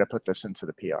negotiation. We'll try to put this into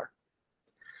the PR.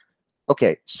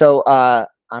 Okay, so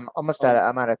I'm almost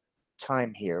I'm out of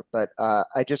time here, but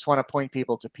I just want to point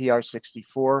people to PR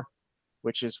 64,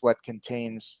 which is what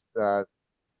contains what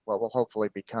will hopefully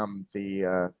become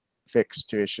the fix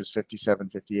to issues 57,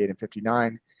 58, and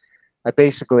 59. I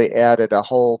basically added a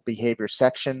whole behavior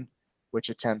section, which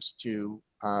attempts to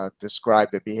describe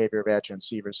the behavior of adjunct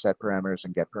receivers, set parameters,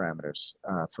 and get parameters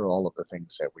for all of the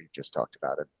things that we've just talked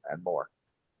about and more.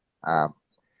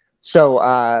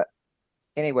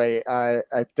 Anyway,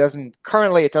 it doesn't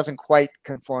quite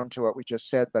conform to what we just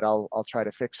said, but I'll try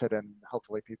to fix it, and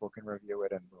hopefully people can review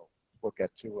it, and we'll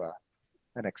get to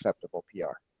an acceptable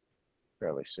PR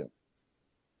fairly soon.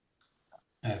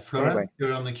 Florian, anyway,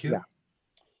 you're on the queue. Yeah.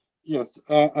 Yes,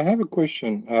 I have a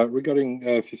question regarding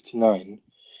 59.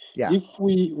 Yeah. If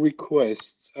we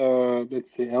request,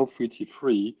 let's say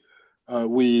L3T3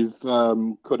 with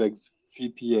codecs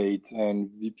VP8 and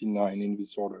VP9 in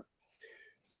this order,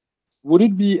 would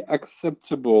it be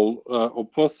acceptable or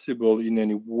possible in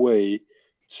any way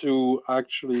to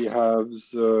actually have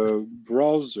the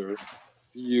browser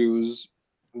use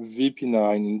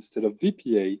VP9 instead of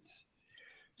VP8,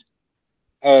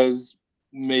 as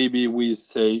maybe we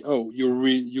say, oh,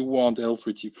 you want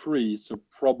L3T3, so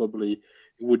probably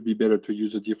it would be better to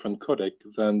use a different codec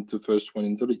than the first one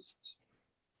in the list?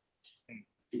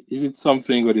 Is it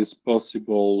something that is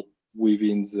possible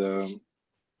within the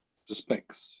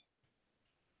specs?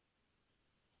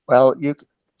 Well,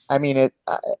 I mean,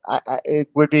 it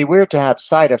would be weird to have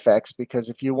side effects, because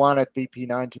if you wanted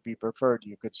BP9 to be preferred,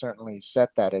 you could certainly set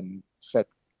that in set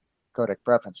codec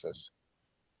preferences,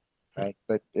 right?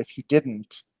 But if you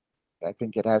didn't, I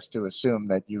think it has to assume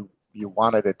that you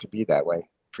wanted it to be that way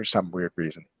for some weird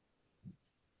reason.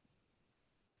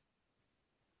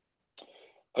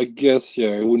 I guess, yeah,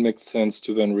 it would make sense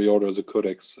to then reorder the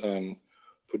codecs and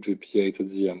put the P8 at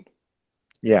the end.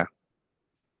 Yeah.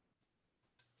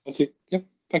 I see. Yeah,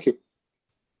 thank you.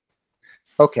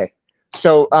 Okay.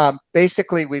 So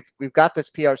basically, we've got this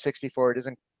PR64. It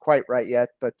isn't quite right yet,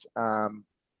 but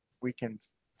we can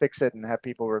fix it and have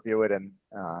people review it and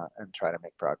try to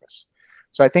make progress.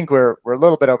 So I think we're a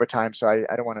little bit over time, so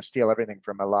I don't want to steal everything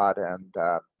from Elad, and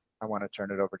I want to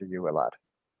turn it over to you, Elad.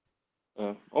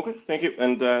 Okay, thank you,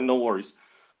 and no worries.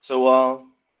 So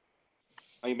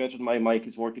I imagine my mic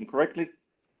is working correctly?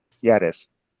 Yeah, it is.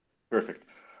 Perfect.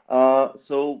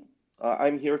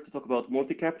 I'm here to talk about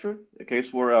multi-capture, a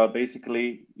case where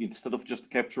basically, instead of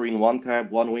just capturing one tab,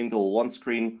 one window, one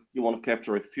screen, you want to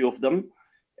capture a few of them.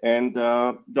 And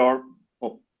there are,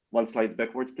 one slide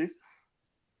backwards, please.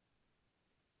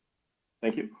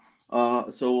 Thank you.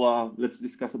 Let's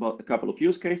discuss about a couple of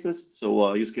use cases.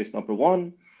 So use case number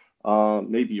one,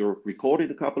 maybe you recorded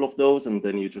a couple of those, and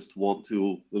then you just want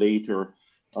to later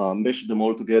mesh them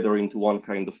all together into one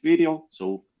kind of video.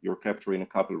 So you're capturing a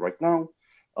couple right now.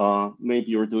 Maybe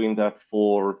you're doing that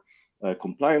for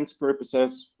compliance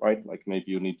purposes, right? Like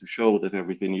maybe you need to show that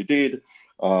everything you did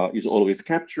is always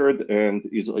captured and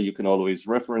you can always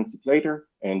reference it later.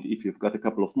 And if you've got a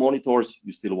couple of monitors,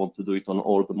 you still want to do it on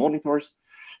all the monitors.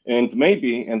 And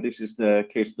maybe, and this is the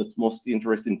case that's most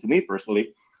interesting to me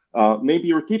personally, maybe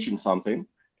you're teaching something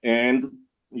and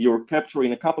you're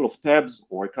capturing a couple of tabs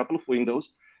or a couple of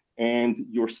windows, and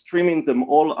you're streaming them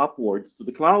all upwards to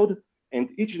the cloud, and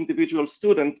each individual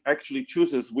student actually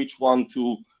chooses which one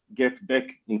to get back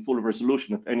in full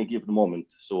resolution at any given moment.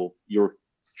 So you're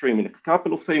streaming a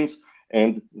couple of things,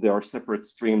 and there are separate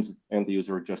streams, and the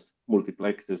user just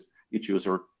multiplexes each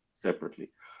user separately.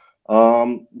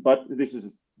 But this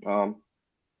is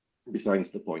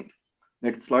besides the point.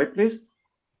 Next slide, please.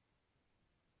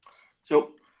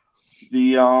 So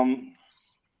the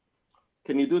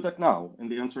can you do that now?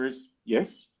 And the answer is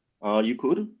yes, you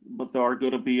could, but there are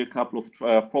going to be a couple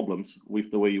of problems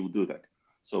with the way you would do that.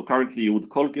 So currently you would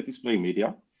call get display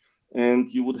media, and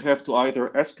you would have to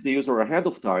either ask the user ahead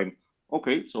of time,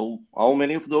 okay, so how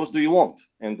many of those do you want?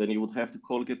 And then you would have to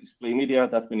call get display media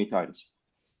that many times.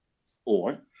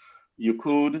 Or you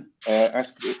could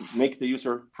make the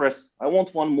user press, I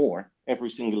want one more every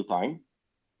single time.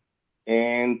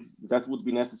 And that would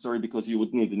be necessary because you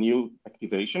would need a new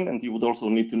activation, and you would also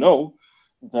need to know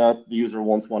that the user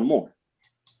wants one more.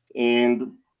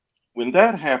 And when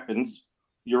that happens,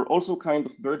 you're also kind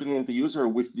of burdening the user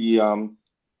with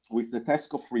the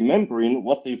task of remembering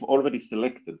what they've already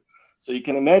selected. So you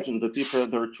can imagine that if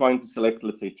they're trying to select,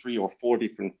 let's say, 3 or 4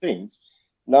 different things,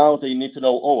 now they need to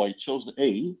know, oh, I chose the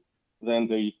A, then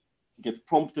they get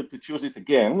prompted to choose it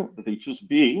again, they choose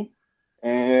B,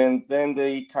 and then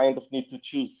they kind of need to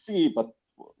choose C, but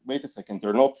wait a second,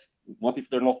 they're not, what if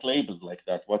they're not labeled like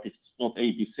that? What if it's not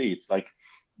A, B, C? It's like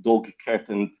dog, cat,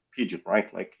 and pigeon,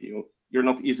 right? Like you're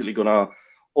not easily gonna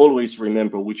always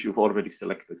remember which you've already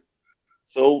selected.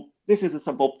 So this is a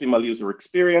suboptimal user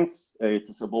experience. It's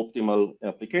a suboptimal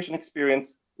application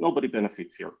experience. Nobody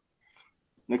benefits here.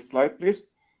 Next slide, please.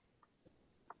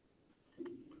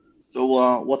 So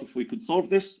what if we could solve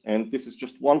this? And this is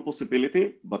just one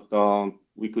possibility, but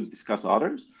we could discuss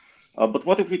others. But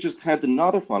what if we just had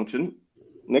another function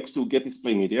next to get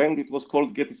display media, and it was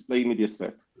called get display media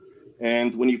set.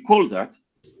 And when you call that,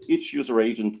 each user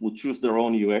agent would choose their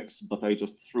own UX, but I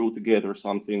just threw together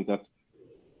something that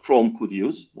Chrome could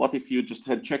use. What if you just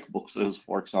had checkboxes,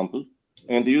 for example,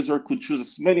 and the user could choose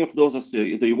as many of those as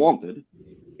they wanted?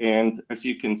 And as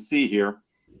you can see here,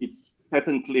 it's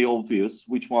patently obvious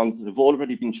which ones have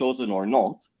already been chosen or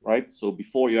not, right? So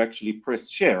before you actually press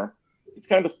share, it's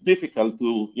kind of difficult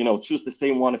to choose the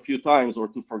same one a few times or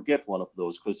to forget one of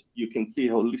those, because you can see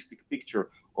a holistic picture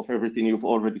of everything you've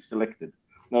already selected.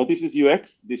 Now, this is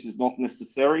UX. This is not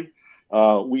necessary.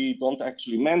 We don't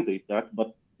actually mandate that,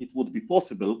 but it would be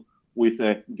possible with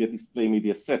a get display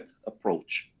media set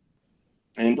approach.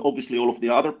 And obviously, all of the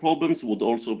other problems would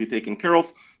also be taken care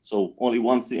of. So only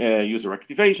once user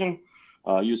activation,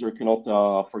 user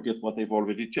cannot forget what they've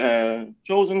already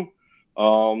chosen.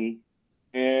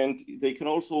 And they can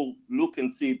also look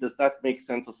and see, does that make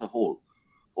sense as a whole?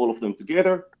 All of them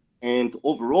together. And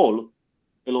overall,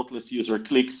 a lot less user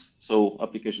clicks, so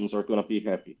applications are going to be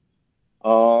happy.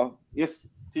 Yes,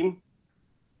 Tim?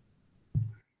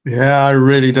 Yeah, I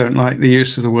really don't like the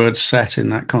use of the word set in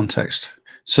that context.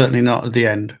 Certainly not at the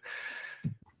end.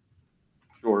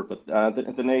 Sure, but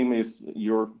the name is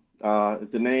the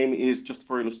name is just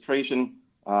for illustration.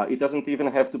 It doesn't even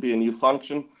have to be a new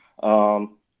function.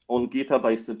 On GitHub,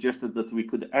 I suggested that we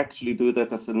could actually do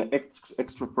that as an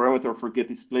extra parameter for get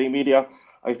display media.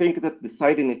 I think that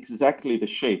deciding exactly the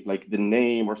shape, like the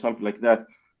name or something like that,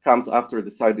 comes after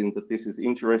deciding that this is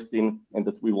interesting and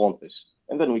that we want this.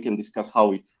 And then we can discuss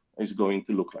how it is going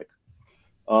to look like.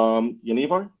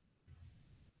 Yanivar?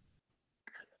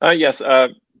 Yes.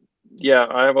 Yeah,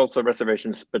 I have also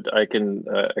reservations, but I can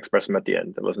express them at the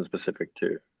end. It wasn't specific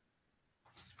to.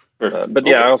 But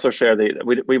yeah, I also share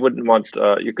we wouldn't want,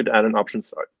 you could add an option.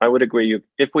 I would agree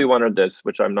if we wanted this,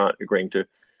 which I'm not agreeing to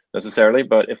necessarily,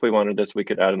 but if we wanted this, we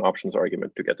could add an options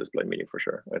argument to get display media for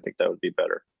sure. I think that would be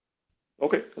better.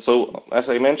 Okay, so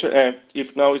as I mentioned,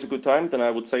 if now is a good time, then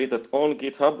I would say that on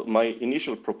GitHub, my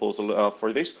initial proposal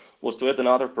for this was to add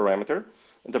another parameter.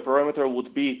 And the parameter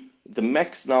would be the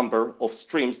max number of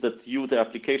streams that you, the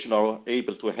application, are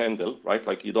able to handle, right?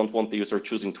 Like you don't want the user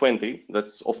choosing 20,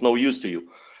 that's of no use to you.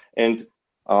 And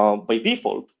by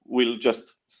default, we'll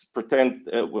just pretend,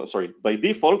 by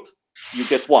default, you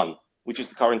get 1, which is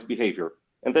the current behavior.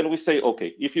 And then we say,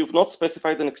 okay, if you've not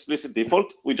specified an explicit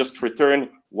default, we just return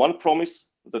 1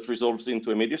 promise that resolves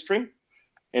into a media stream.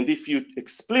 And if you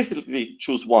explicitly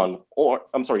choose 1, or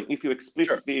I'm sorry, if you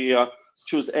explicitly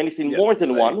choose anything more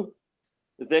than 1,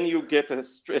 then you get a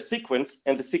sequence,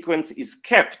 and the sequence is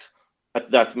kept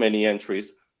at that many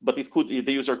entries, but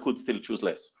the user could still choose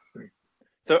less.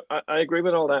 So I agree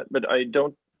with all that, but I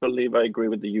don't believe I agree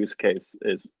with the use case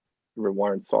is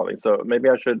reward solving. So maybe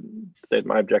I should state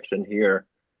my objection here,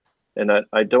 and that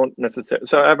I don't necessarily.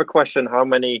 So I have a question: how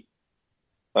many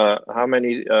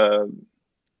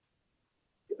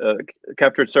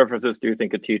captured surfaces do you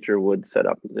think a teacher would set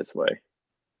up this way?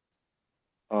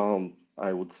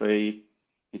 I would say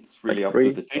it's really like up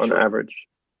to the teacher on average.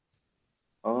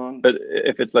 But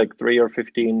if it's like 3 or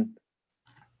 15.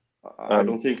 I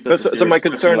don't think that's so my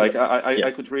concern, like I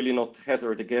could really not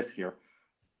hazard a guess here.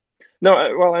 No,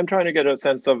 well, I'm trying to get a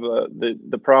sense of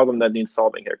the problem that needs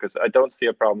solving here, because I don't see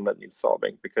a problem that needs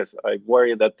solving, because I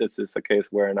worry that this is a case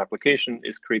where an application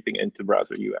is creeping into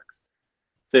browser UX.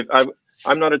 So if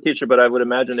I'm not a teacher, but I would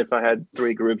imagine if I had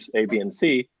 3 groups, A, B, and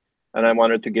C, and I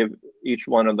wanted to give each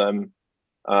one of them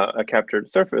a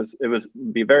captured surface, it would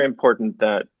be very important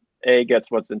that A gets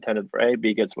what's intended for A,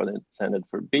 B gets what's intended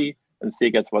for B, and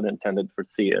C gets what's intended for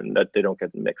C, and that they don't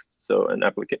get mixed. So an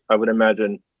application, I would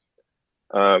imagine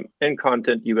in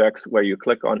content UX where you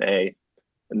click on A,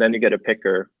 and then you get a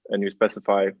picker, and you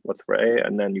specify what's for A,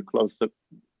 and then you close the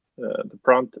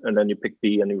prompt, and then you pick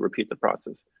B, and you repeat the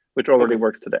process, which already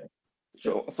works today.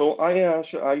 So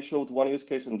I showed one use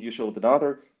case, and you showed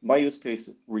another. My use case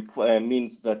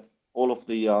means that all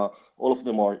of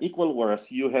them are equal,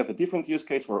 whereas you have a different use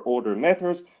case where order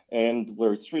matters and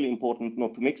where it's really important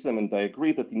not to mix them. And I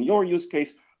agree that in your use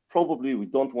case, probably we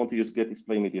don't want to use get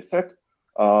display media set.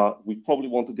 We probably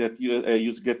want to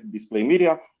use get display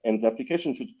media, and the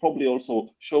application should probably also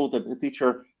show that the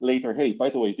teacher later, hey, by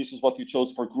the way, this is what you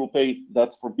chose for group A,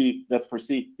 that's for B, that's for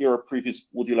C, here are previews,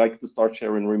 would you like to start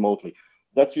sharing remotely?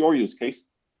 That's your use case.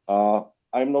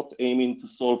 I'm not aiming to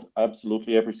solve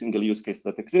absolutely every single use case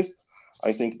that exists.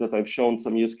 I think that I've shown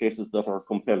some use cases that are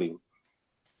compelling.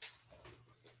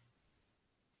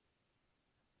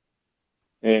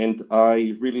 And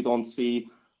I really don't see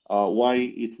why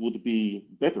it would be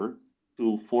better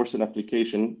to force an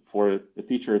application for a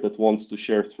teacher that wants to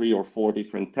share 3 or 4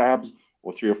 different tabs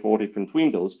or 3 or 4 different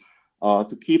windows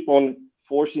to keep on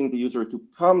forcing the user to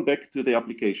come back to the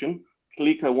application,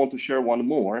 click I want to share one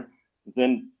more,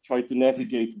 then try to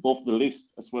navigate both the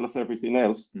list as well as everything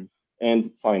else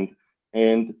and find.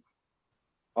 And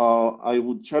I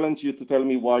would challenge you to tell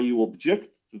me why you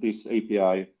object to this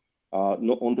API,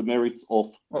 not on the merits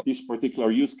of this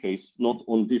particular use case, not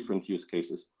on different use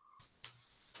cases.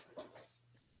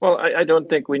 Well, I don't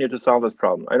think we need to solve this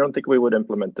problem. I don't think we would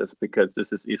implement this because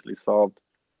this is easily solved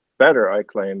better, I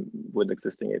claim, with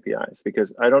existing APIs,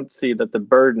 because I don't see that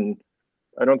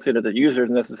the user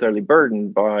is necessarily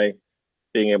burdened by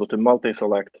being able to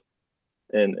multi-select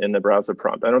in the browser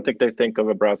prompt. I don't think they think of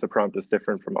a browser prompt as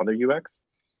different from other UX.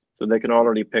 So they can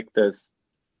already pick this.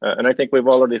 And I think we've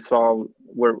already solved,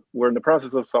 we're in the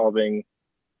process of solving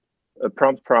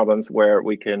prompt problems where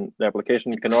the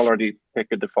application can already pick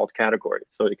a default category.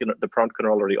 So the prompt can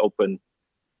already open,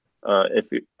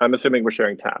 I'm assuming we're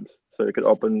sharing tabs. So it could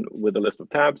open with a list of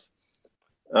tabs.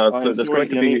 So there's going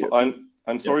to be.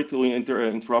 I'm sorry to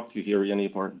interrupt you here,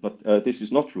 Jennifer, but this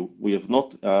is not true. We have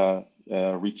not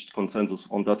reached consensus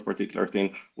on that particular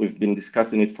thing. We've been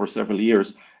discussing it for several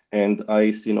years, and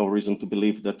I see no reason to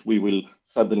believe that we will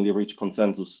suddenly reach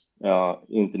consensus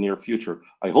in the near future.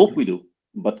 I hope we do,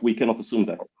 but we cannot assume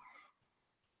that.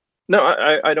 No,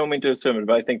 I don't mean to assume it,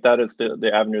 but I think that is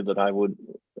the avenue that I would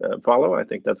follow. I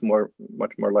think that's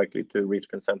much more likely to reach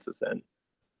consensus than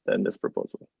this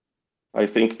proposal. I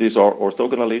think these are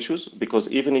orthogonal issues, because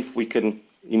even if we can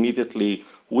immediately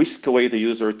whisk away the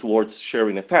user towards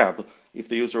sharing a tab, if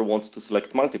the user wants to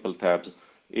select multiple tabs,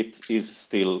 it is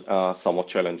still somewhat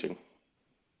challenging.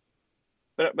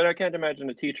 But I can't imagine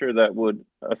a teacher that would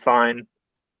assign,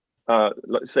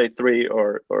 let's say, 3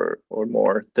 or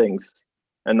more things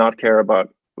and not care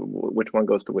about which one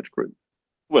goes to which group.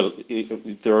 Well,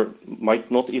 there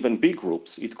might not even be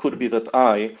groups. It could be that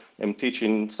I am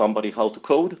teaching somebody how to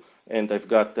code, and I've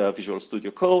got Visual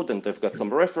Studio Code, and I've got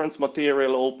some reference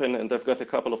material open, and I've got a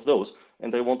couple of those,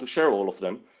 and I want to share all of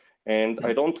them. And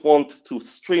I don't want to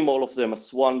stream all of them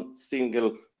as one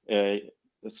single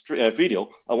video.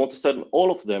 I want to send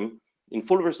all of them in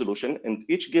full resolution, and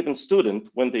each given student,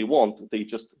 when they want, they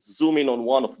just zoom in on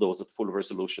one of those at full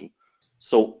resolution.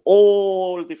 So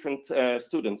all different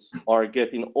students are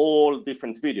getting all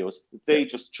different videos. They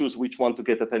just choose which one to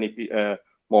get at any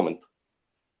moment.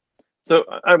 So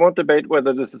I won't debate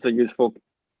whether this is a useful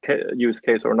use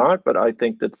case or not, but I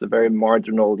think that's a very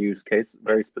marginal use case,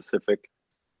 very specific,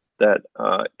 that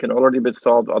can already be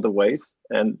solved other ways.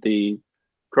 And the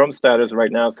Chrome status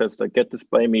right now says that get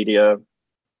display media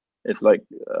is like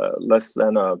less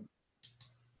than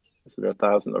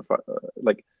 1,000 or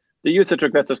like the usage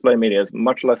of get display media is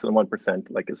much less than 1%,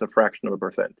 like it's a fraction of a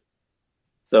percent.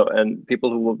 So, and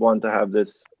people who would want to have this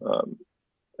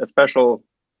a special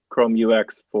Chrome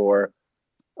UX for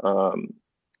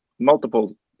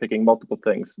picking multiple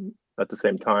things at the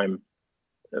same time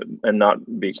and not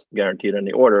be guaranteed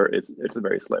any order, it's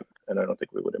very slim, and I don't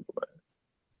think we would implement it.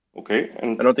 Okay,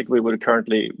 and I don't think we would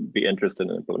currently be interested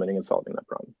in implementing and solving that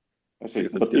problem. I see.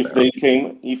 But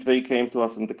if they came to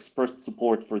us and expressed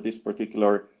support for this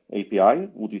particular API,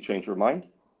 would you change your mind?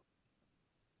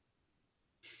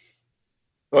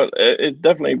 Well, it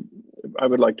definitely, I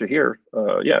would like to hear.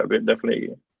 Yeah, we'd definitely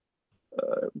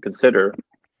consider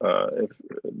if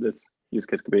this use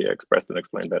case could be expressed and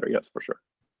explained better. Yes, for sure.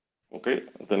 Okay,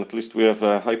 then at least we have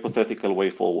a hypothetical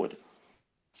way forward.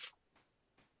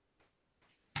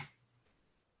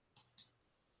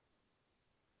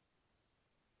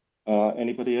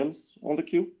 Anybody else on the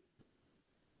queue?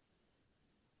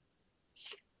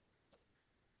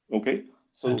 Okay,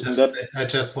 so I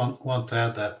just want to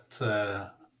add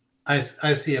that I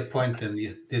see a point in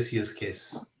this use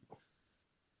case.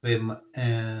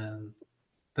 And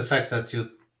the fact that you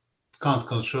can't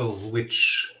control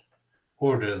which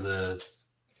order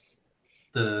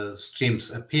the streams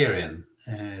appear in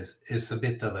is a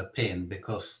bit of a pain,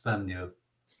 because then you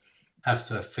have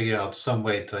to figure out some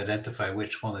way to identify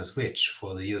which one is which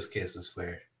for the use cases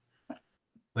where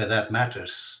that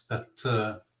matters. But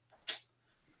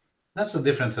that's a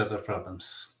different set of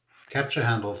problems. Capture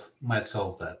handle might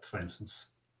solve that, for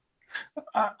instance.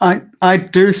 I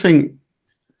do think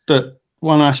that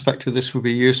one aspect of this would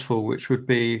be useful, which would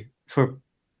be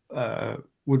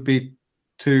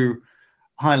to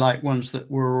highlight ones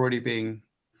that were already being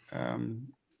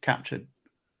captured.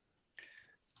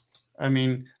 I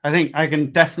mean, I think I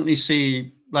can definitely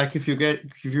see, like, if you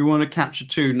want to capture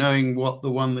 2, knowing what the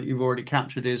one that you've already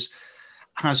captured is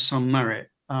has some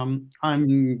merit. I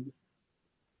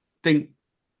think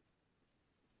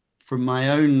from my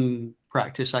own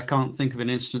practice, I can't think of an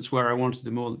instance where I wanted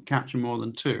to capture more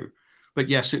than 2. But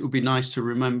yes, it would be nice to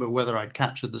remember whether I'd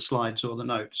captured the slides or the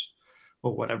notes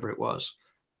or whatever it was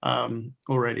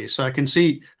already. So I can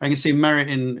see merit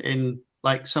in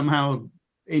like somehow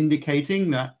indicating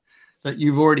that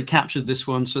you've already captured this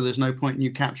one, so there's no point in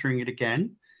you capturing it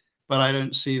again. But I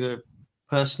don't see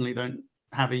personally don't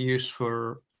have a use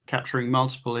for capturing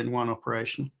multiple in one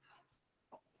operation.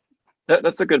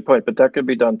 That's a good point, but that could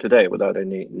be done today without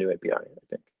any new API, I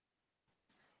think.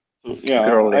 So, yeah,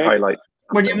 you could only highlight.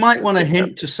 Well, you might want to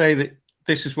hint to say that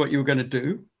this is what you were going to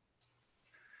do.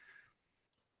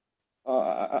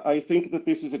 I think that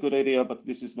this is a good idea, but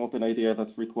this is not an idea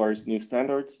that requires new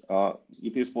standards.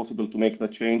 It is possible to make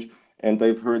that change, and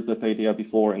I've heard that idea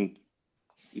before, and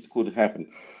it could happen.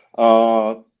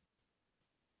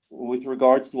 With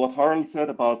regards to what Harald said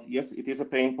about, yes, it is a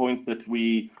pain point that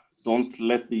we don't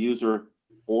let the user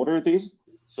order this.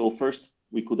 So first,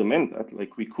 we could amend that.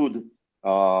 Like, we could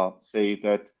say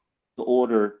that the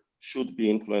order should be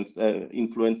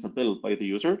influenceable by the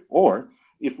user, or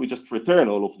if we just return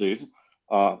all of these,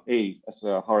 as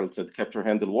Harald said, capture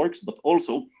handle works, but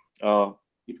also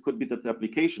it could be that the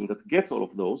application that gets all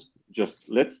of those just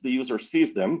lets the user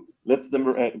seize them, lets them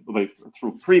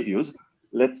through previews,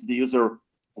 lets the user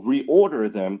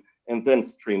reorder them, and then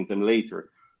stream them later.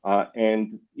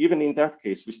 And even in that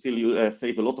case, we still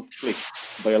save a lot of clicks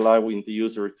by allowing the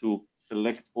user to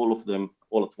select all of them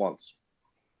all at once.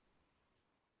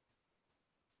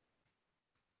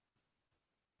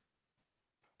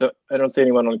 I don't see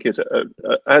anyone on queue.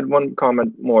 I had one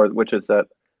comment more, which is that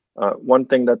one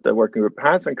thing that the working group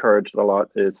has encouraged a lot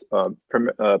is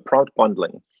prompt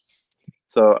bundling.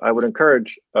 So I would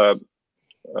encourage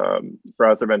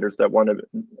browser vendors that want to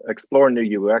explore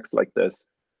new UX like this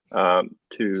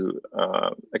to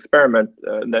experiment.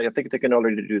 I think they can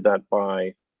already do that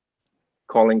by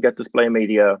calling get display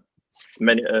media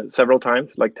several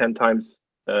times, like 10 times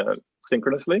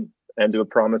synchronously, and do a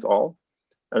promise all.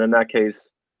 And in that case,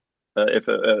 if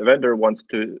a vendor wants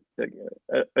to,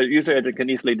 a user agent can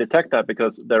easily detect that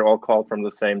because they're all called from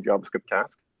the same JavaScript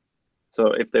task.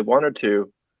 So if they wanted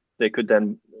to, they could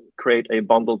then create a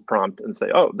bundled prompt and say,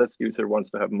 oh, this user wants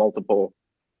to have multiple,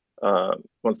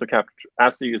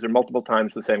 ask the user multiple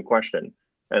times the same question.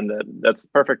 And that's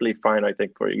perfectly fine, I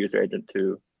think, for a user agent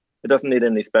to, it doesn't need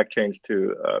any spec change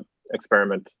to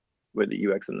experiment with the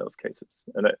UX in those cases.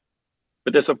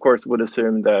 But this, of course, would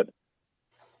assume that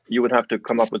you would have to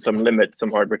come up with some limit,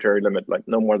 some arbitrary limit, like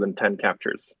no more than 10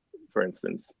 captures, for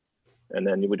instance. And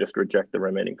then you would just reject the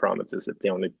remaining promises if they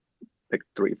only picked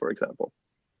 3, for example.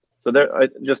 So there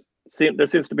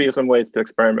seems to be some ways to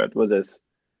experiment with this,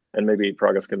 and maybe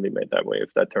progress can be made that way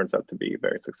if that turns out to be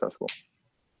very successful.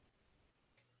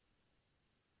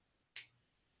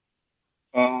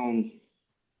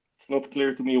 It's not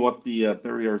clear to me what the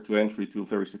barrier to entry to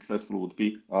very successful would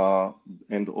be.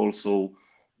 And also,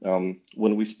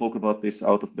 when we spoke about this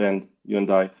out of band, you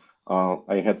and I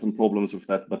had some problems with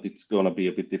that, but it's going to be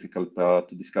a bit difficult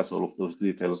to discuss all of those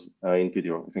details in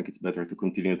video. I think it's better to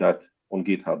continue that on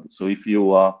GitHub. So if you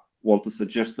want to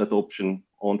suggest that option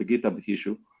on the GitHub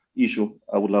issue,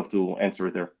 I would love to answer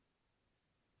it there.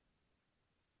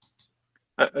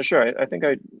 Sure, I think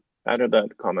I added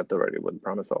that comment already with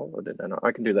promise all, or did I not?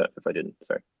 I can do that if I didn't,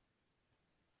 sorry.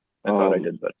 I thought I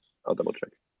did, but I'll double check.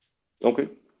 Okay.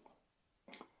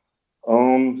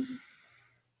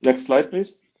 Next slide,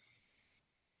 please.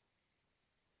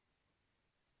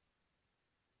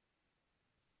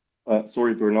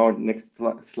 Sorry, Bernard, next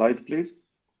slide, please.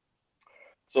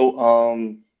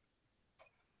 So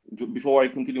before I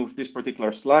continue with this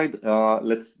particular slide,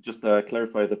 let's just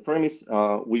clarify the premise.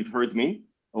 We've heard me,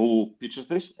 who pitches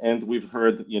this, and we've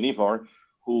heard Yanivar,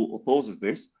 who opposes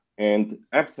this. And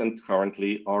absent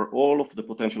currently are all of the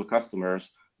potential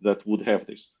customers that would have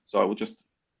this. So I would just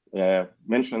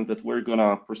mention that we're going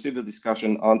to proceed the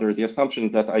discussion under the assumption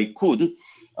that I could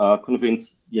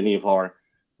convince Yanivar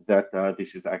that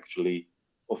this is actually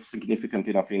of significant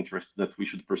enough interest that we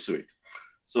should pursue it.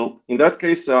 So in that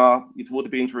case, it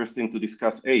would be interesting to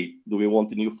discuss, do we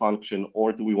want a new function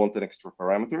or do we want an extra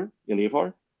parameter,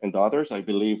 Yanivar? And others, I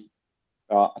believe,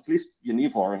 at least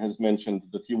Yanivar has mentioned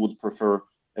that he would prefer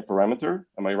a parameter.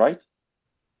 Am I right?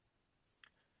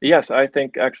 Yes, I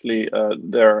think actually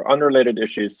there are unrelated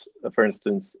issues, for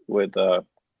instance, with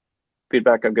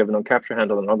feedback I've given on capture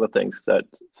handle and other things that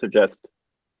suggest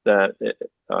that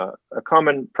a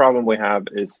common problem we have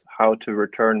is how to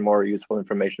return more useful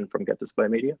information from get display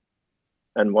media.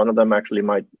 And one of them actually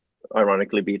might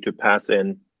ironically be to pass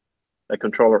in a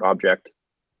controller object,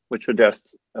 which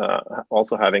suggests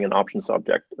also having an options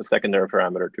object, a secondary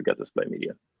parameter to get display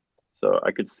media. So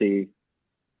I could see,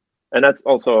 and that's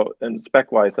also, and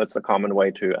spec-wise, that's a common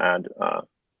way to add,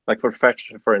 like for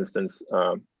fetch, for instance,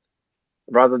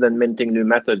 rather than minting new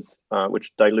methods,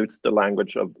 which dilutes the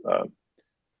language of,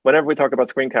 whenever we talk about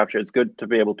screen capture, it's good to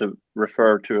be able to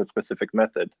refer to a specific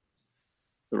method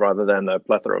rather than a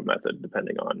plethora of methods,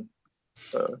 depending on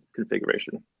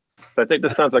configuration. So I think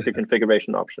this sounds like a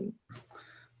configuration option.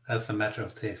 That's a matter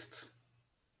of taste.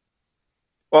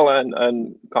 Well,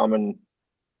 and common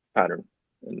pattern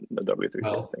in the W3.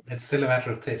 Well, it's still a matter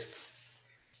of taste.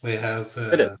 We have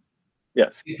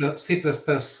C++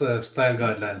 style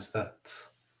guidelines that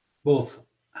both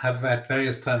have at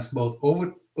various times both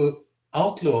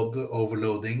outload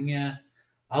overloading,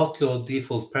 outload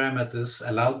default parameters,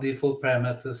 allow default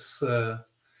parameters,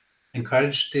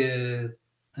 encourage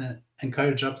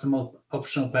optional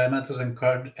parameters,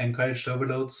 encourage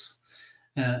overloads.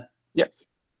 Yes,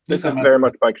 this is very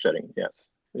much bike shedding. Yes,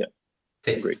 yeah,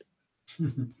 taste.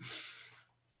 Agreed.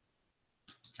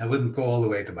 I wouldn't go all the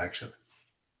way to bike shed.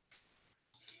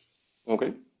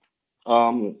 Okay.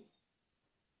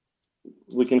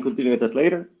 we can continue that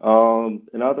later.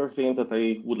 Another thing that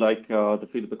I would like the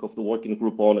feedback of the working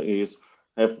group on is,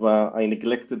 have I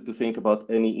neglected to think about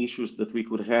any issues that we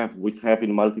could have with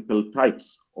having multiple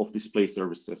types of display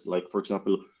services? Like, for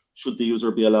example, should the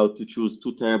user be allowed to choose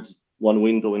 2 tabs, 1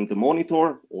 window in the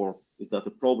monitor, or is that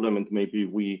a problem? And maybe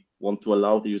we want to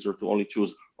allow the user to only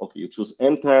choose, okay, you choose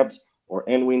N tabs or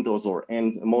N windows or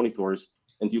N monitors,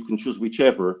 and you can choose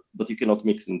whichever, but you cannot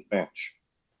mix and match.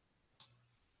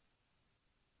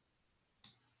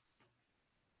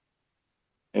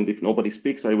 And if nobody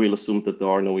speaks, I will assume that there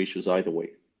are no issues either way.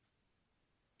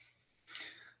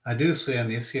 I do see an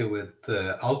issue with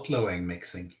outlawing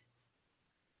mixing,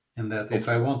 in that if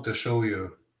I want to show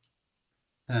you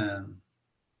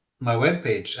my web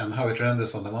page and how it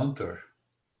renders on the monitor,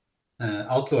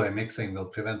 outlawing mixing will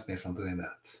prevent me from doing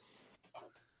that.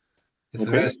 It's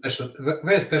a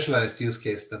very specialized use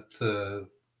case, but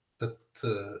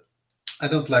I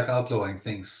don't like outlawing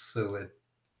things, so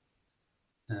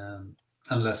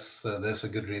unless there's a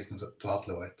good reason to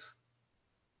outlaw it.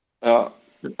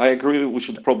 I agree. We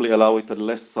should probably allow it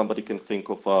unless somebody can think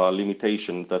of a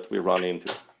limitation that we run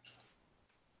into.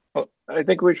 Well, I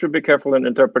think we should be careful in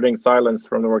interpreting silence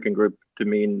from the working group to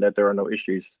mean that there are no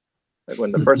issues.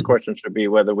 When the first question should be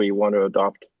whether we want to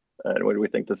adopt and whether we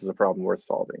think this is a problem worth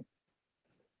solving.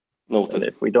 Noted. And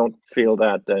if we don't feel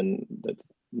that, then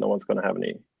no one's going to have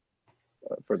any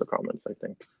further comments, I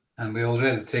think. And we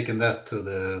already taken that to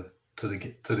the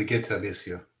GitHub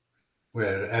issue,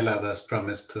 where Elad has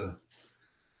promised to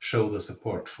show the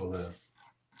support for the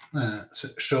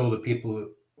show the people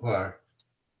who are,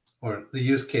 or the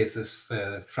use cases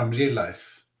from real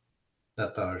life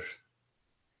that are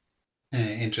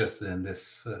interested in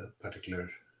this particular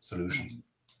solution.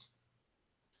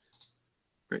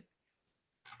 Great.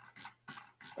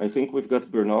 I think we've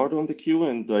got Bernard on the queue,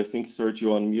 and I think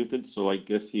Sergio unmuted, so I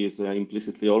guess he is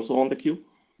implicitly also on the queue.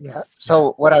 Yeah.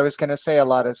 So what I was going to say a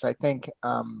lot is I think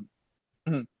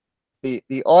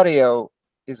the audio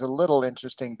is a little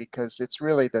interesting because it's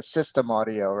really the system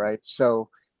audio, right? So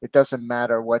it doesn't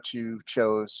matter what you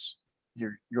chose,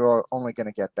 you're only going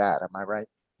to get that. Am I right?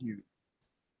 You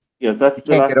can't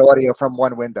get audio from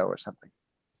one window or something.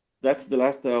 That's the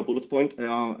last bullet point.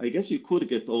 I guess you could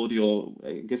get audio.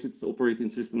 I guess it's operating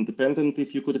system dependent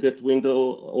if you could get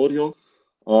window audio.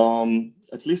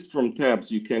 At least from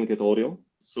tabs, you can get audio.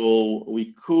 So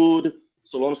we could,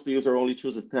 so long as the user only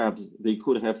chooses tabs, they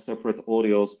could have separate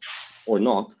audios or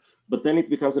not. But then it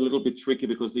becomes a little bit tricky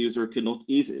because the user cannot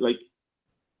easily, like,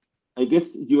 I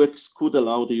guess UX could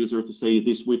allow the user to say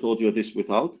this with audio, this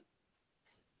without.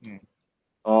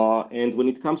 And when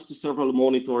it comes to several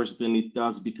monitors, then it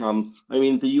does become, I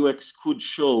mean, the UX could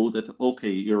show that,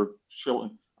 okay, you're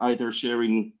either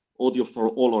sharing audio for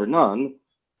all or none,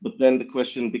 but then the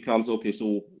question becomes, okay,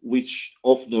 so which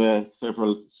of the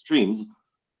several streams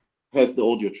has the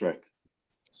audio track?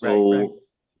 So, right.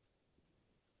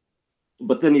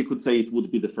 But then you could say it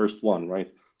would be the first one,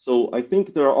 right? So I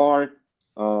think there are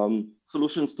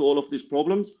solutions to all of these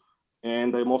problems.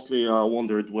 And I mostly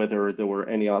wondered whether there were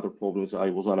any other problems I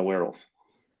was unaware of.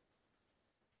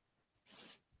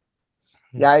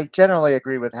 Yeah, I generally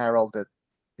agree with Harold that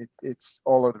it's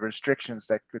all of the restrictions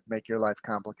that could make your life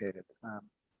complicated.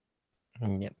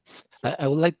 Yeah, I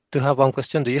would like to have one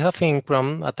question. Do you have in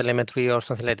Chrome a telemetry or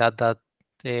something like that that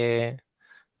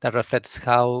reflects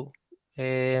how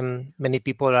many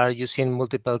people are using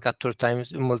multiple capture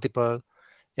times, multiple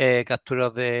capture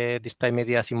of the display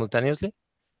media simultaneously?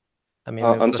 I mean,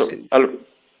 I'm sorry.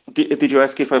 Did you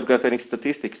ask if I've got any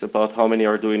statistics about how many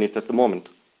are doing it at the moment?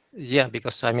 Yeah,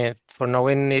 because I mean, for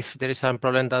knowing if there is a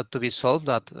problem that to be solved,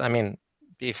 that I mean,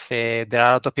 if there are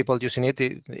a lot of people using it,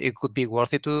 it could be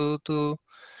worth it to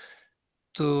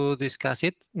discuss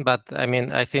it. But I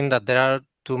mean, I think that there are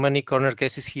too many corner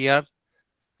cases here.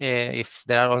 If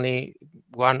there are only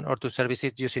 1 or 2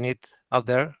 services using it out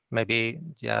there, maybe,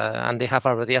 yeah, and they have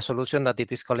already a solution that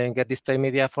it is calling get display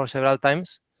media for several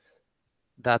times.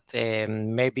 That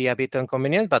may be a bit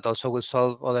inconvenient, but also will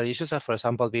solve other issues. For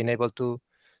example, being able to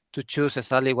choose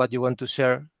exactly what you want to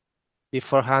share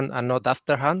beforehand and not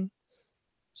afterhand.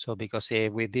 So because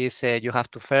with this, you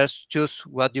have to first choose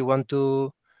what you want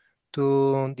to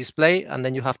display, and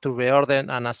then you have to reorder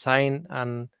and assign,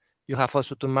 and you have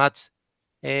also to match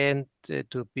and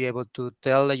to be able to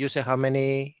tell the user how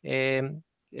many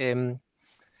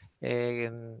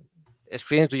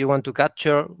screens do you want to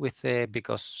capture with,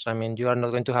 because I mean, you are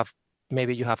not going to have,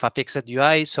 maybe you have a fixed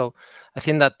UI. So I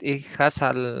think that it has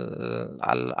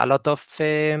a lot of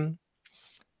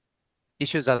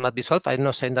issues that must be solved. I'm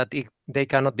not saying that they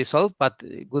cannot be solved, but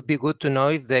it would be good to know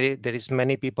if there is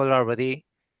many people already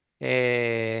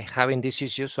having these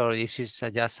issues, or this is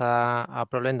just a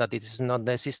problem that it is not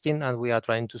existing, and we are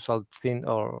trying to solve things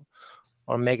or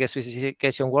make a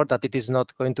specification word that it is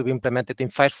not going to be implemented in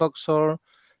Firefox, or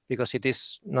because it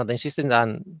is not existing,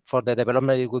 and for the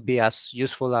development it would be as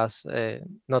useful as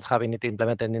not having it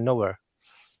implemented in nowhere.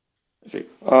 I see.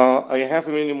 I have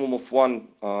a minimum of one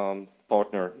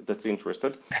partner that's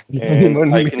interested,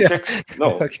 and I can check.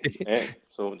 No, okay.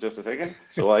 So just a second.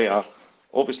 So I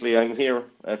obviously I'm here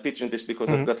pitching this because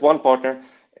I've got one partner,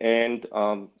 and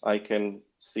I can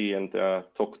see and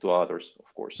talk to others,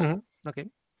 of course. Okay.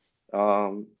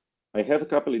 I have a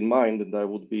couple in mind, and I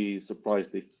would be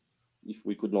surprised if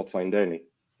we could not find any.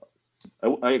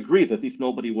 I agree that if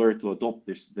nobody were to adopt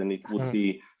this, then it would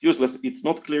be useless. It's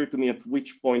not clear to me at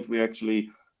which point we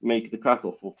actually make the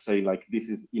cutoff of say like this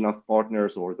is enough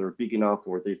partners, or they're big enough,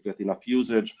 or they've got enough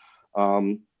usage.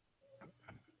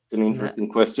 It's an interesting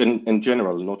question in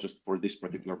general, not just for this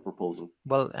particular proposal.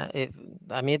 Well,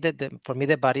 I mean, for me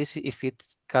the bar is if it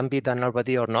can be done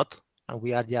already or not, and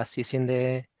we are just using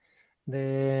the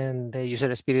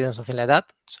user experience, something like that.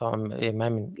 So I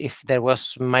mean, if there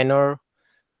was minor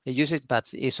usage, but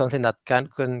it's something that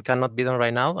cannot be done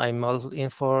right now, I'm all in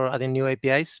for adding new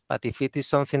APIs. But if it is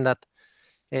something that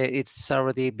it's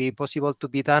already be possible to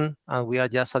be done, and we are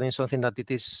just adding something that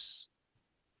it is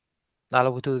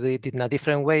allowed to do it in a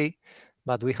different way,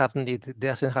 but it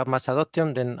doesn't have much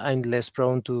adoption, then I'm less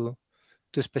prone to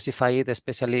specify it,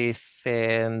 especially if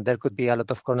there could be a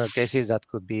lot of corner cases that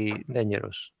could be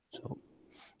dangerous. So,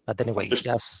 but anyway,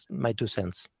 just my 2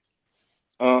 cents.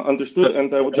 Understood.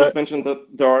 And I would just mention that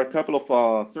there are a couple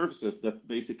of services that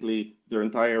basically their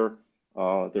entire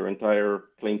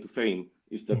claim to fame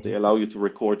is that they allow you to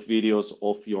record videos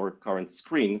of your current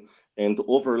screen and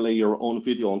overlay your own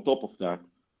video on top of that.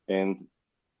 And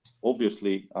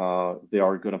obviously, they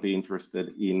are going to be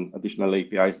interested in additional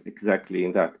APIs exactly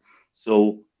in that.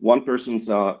 So one person's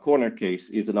corner case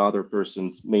is another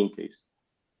person's main case.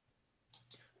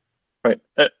 Right.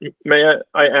 May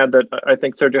I add that I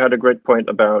think Sergio had a great point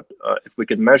about if we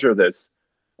could measure this,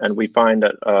 and we find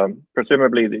that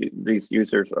presumably these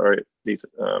users are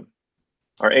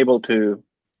able to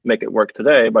make it work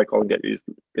today by calling get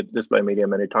display media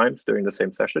many times during the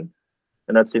same session,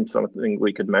 and that seems something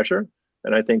we could measure.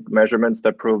 And I think measurements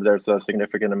that prove there's a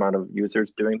significant amount of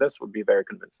users doing this would be very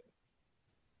convincing.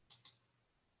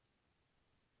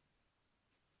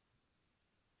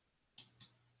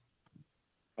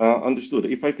 Understood.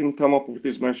 If I can come up with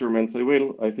these measurements, I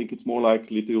will. I think it's more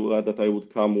likely to that I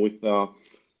would come with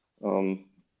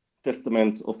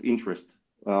testaments of interest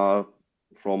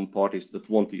from parties that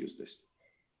want to use this.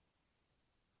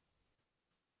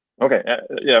 Okay.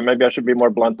 Yeah, maybe I should be more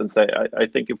blunt and say I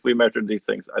think if we measured these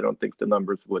things, I don't think the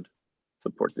numbers would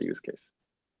support the use case.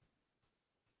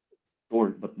 Sure,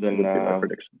 but then my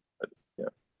prediction. But,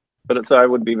 yeah, but so I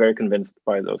would be very convinced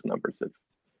by those numbers if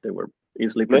they were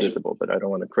easily predictable, but I don't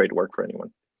want to create work for anyone.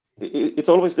 It's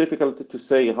always difficult to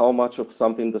say how much of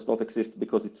something does not exist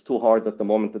because it's too hard at the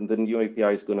moment, and the new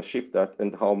API is going to shift that,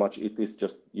 and how much it is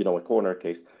just a corner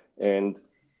case. And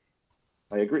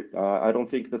I agree. I don't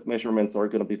think that measurements are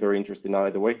going to be very interesting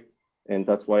either way, and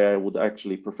that's why I would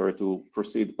actually prefer to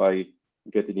proceed by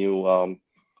getting new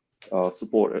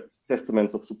support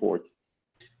testaments of support.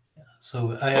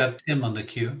 So I have Tim on the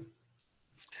queue.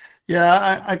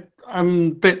 Yeah,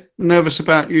 I'm a bit nervous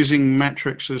about using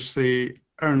metrics as the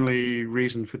only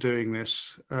reason for doing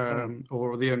this,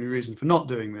 or the only reason for not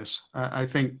doing this. I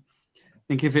think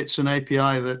if it's an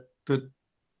API that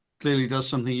clearly does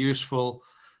something useful,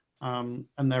 and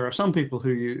there are some people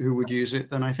who would use it,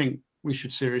 then I think we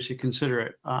should seriously consider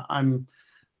it. I'm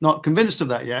not convinced of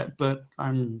that yet, but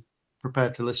I'm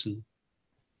prepared to listen.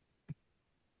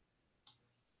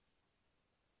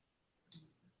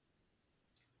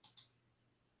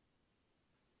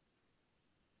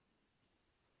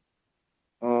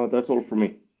 That's all for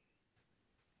me.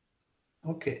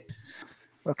 Okay.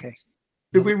 Okay.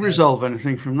 Did we resolve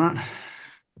anything from that?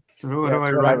 So what do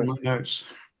I write in my notes?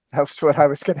 That's what I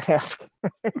was going to ask.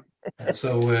 We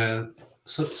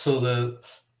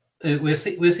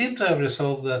seem to have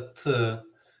resolved that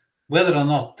whether or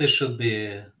not this should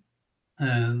be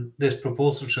this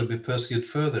proposal should be pursued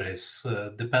further is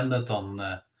dependent on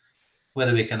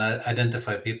whether we can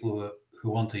identify people who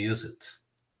want to use it.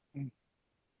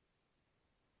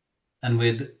 And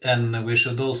we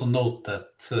should also note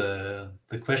that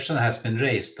the question has been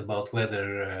raised about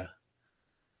whether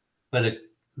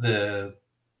the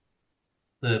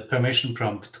permission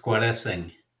prompt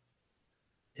coalescing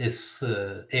is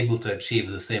able to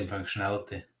achieve the same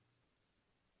functionality.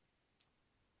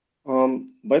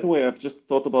 By the way, I've just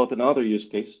thought about another use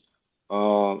case.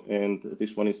 and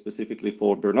this one is specifically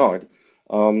for Bernard.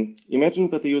 Imagine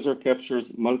that the user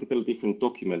captures multiple different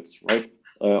documents, right?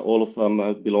 All of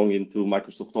them belonging to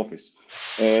Microsoft Office.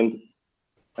 And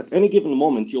at any given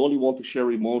moment, you only want to share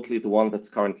remotely the one that's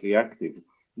currently active.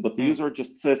 But the user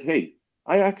just says, hey,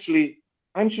 I'm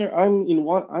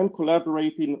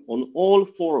collaborating on all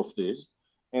 4 of these.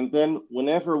 And then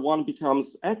whenever one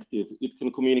becomes active, it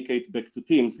can communicate back to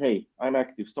Teams, hey, I'm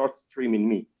active, start streaming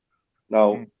me.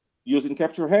 Now, using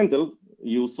capture handle,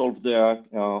 you solve the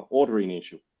ordering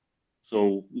issue.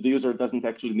 So the user doesn't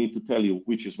actually need to tell you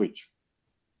which is which.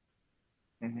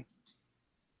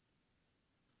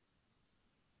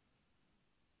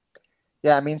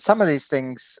 Yeah, I mean, some of these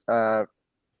things,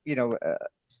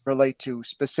 relate to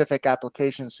specific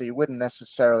applications, so you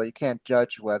can't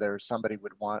judge whether somebody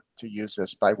would want to use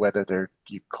this by whether they're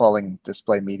calling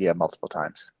display media multiple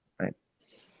times, right?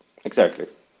 Exactly.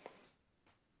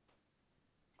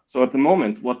 So at the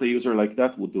moment, what a user like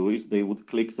that would do is they would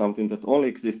click something that only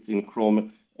exists in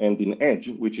Chrome and in Edge,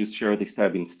 which is share this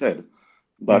tab instead.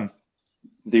 But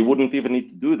they wouldn't even need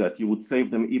to do that. You would save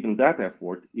them even that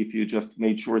effort if you just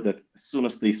made sure that as soon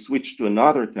as they switched to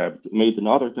another tab, made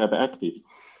another tab active,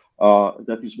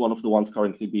 that is one of the ones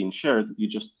currently being shared, you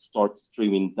just start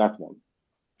streaming that one.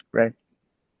 Right.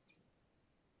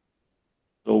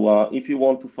 So if you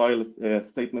want to file a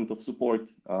statement of support,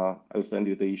 I'll send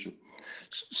you the issue.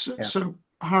 So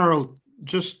Harold,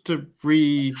 just to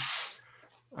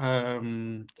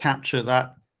capture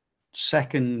that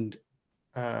second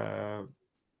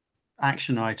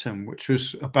action item, which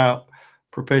was about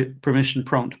permission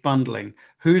prompt bundling,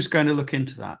 who's going to look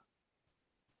into that?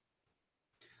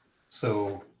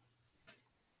 So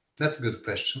that's a good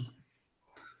question.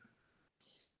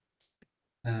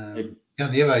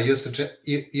 Yeah, Eva, you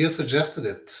suggested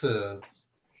it,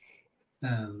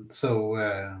 and so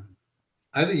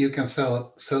either you can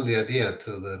sell the idea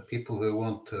to the people who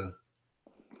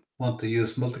want to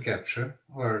use multi-capture,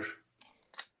 or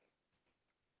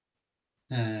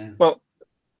well,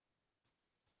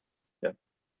 yeah.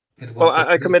 Well,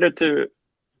 I committed to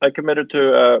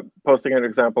posting an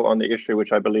example on the issue,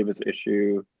 which I believe is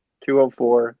issue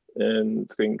 204 in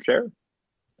screen share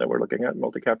that we're looking at,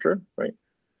 multi-capture, right?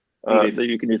 That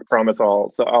you can use promise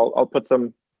all. So I'll put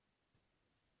the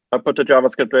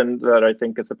JavaScript in that I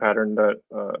think is a pattern that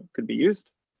could be used.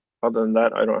 Other than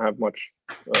that, I don't have much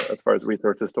as far as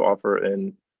resources to offer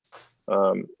in.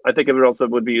 I think it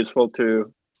would be useful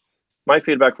to, my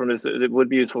feedback from this, it would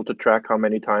be useful to track how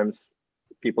many times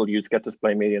people use get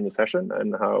display media in the session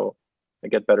and how I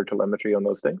get better telemetry on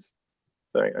those things.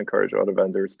 So I encourage other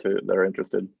vendors that are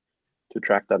interested to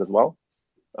track that as well.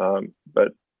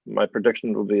 But my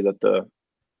prediction will be that the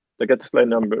get display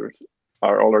numbers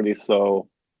are already so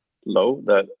low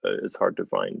that it's hard to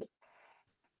find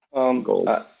gold.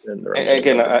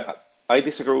 Again, I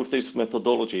disagree with this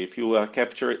methodology. If you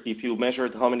if you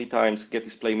measured how many times get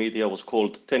display media was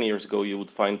called 10 years ago, you would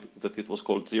find that it was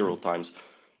called 0 times.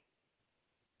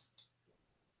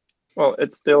 Well,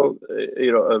 it's still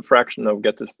a fraction of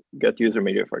get user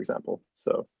media, for example.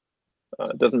 So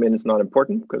it doesn't mean it's not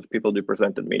important, because people do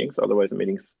present at meetings. Otherwise, the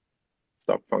meetings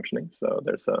stop functioning. So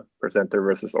there's a presenter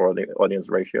versus audience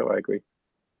ratio. I agree.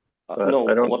 No,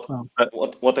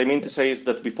 what I mean to say is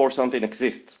that before something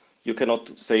exists, you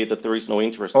cannot say that there is no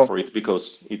interest for it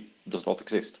because it does not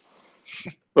exist.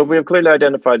 But we have clearly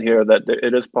identified here that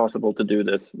it is possible to do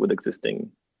this with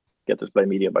existing get display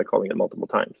media by calling it multiple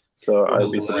times. So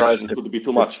I'd be surprised if it would be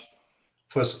too much.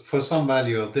 For some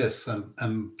value of this,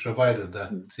 and provided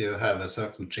that you have a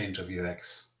certain change of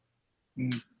UX. I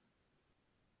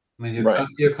mean,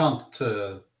 you can't.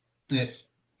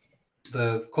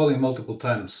 The calling multiple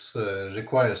times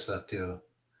requires that you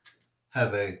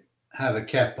have a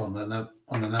cap on the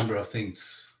number of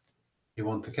things you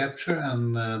want to capture,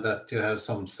 and that you have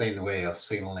some sane way of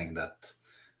signaling that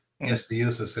yes, the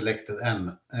user selected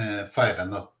N5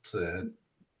 and not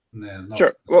sure.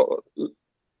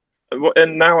 Well,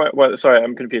 and now, sorry,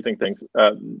 I'm confusing things.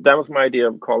 That was my idea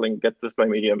of calling get display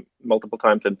media multiple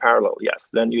times in parallel. Yes,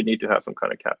 then you need to have some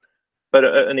kind of cap. But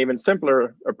an even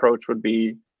simpler approach would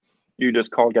be you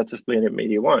just call get display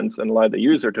media once and allow the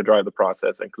user to drive the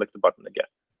process and click the button again.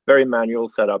 Very manual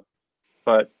setup,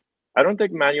 but I don't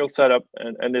think manual setup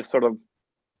and this sort of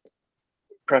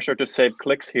pressure to save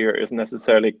clicks here is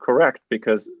necessarily correct,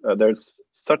 because there's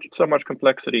so much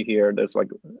complexity here. There's like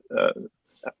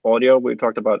audio. We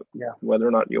talked about whether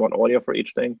or not you want audio for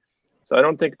each thing. So I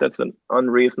don't think that's an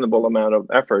unreasonable amount of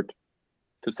effort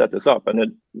to set this up.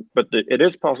 But it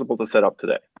is possible to set up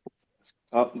today.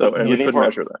 And we could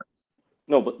measure that.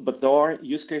 No, but there are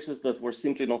use cases that were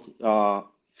simply not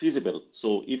feasible.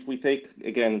 So if we take,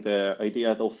 again, the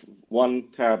idea of one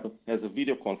tab has a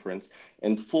video conference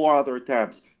and 4 other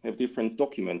tabs have different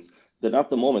documents, then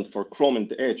at the moment for Chrome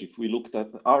and Edge, if we looked at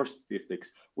our statistics,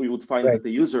 we would find that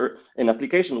the user, an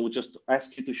application would just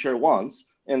ask you to share once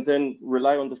and then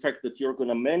rely on the fact that you're going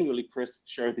to manually press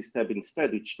share this tab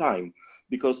instead each time,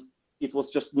 because it was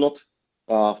just not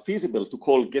feasible to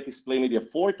call get display media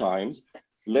 4 times,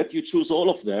 let you choose all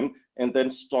of them, and then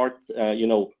start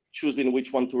choosing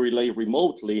which one to relay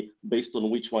remotely based on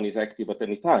which one is active at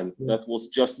any time. That was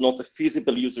just not a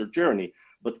feasible user journey.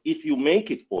 But if you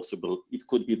make it possible, it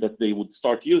could be that they would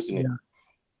start using it.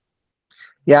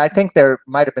 Yeah, I think there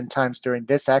might have been times during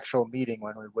this actual meeting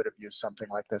when we would have used something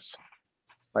like this.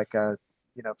 Like,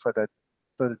 for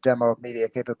the demo of media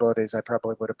capabilities, I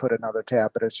probably would have put another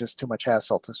tab, but it's just too much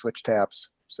hassle to switch tabs.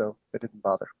 So it didn't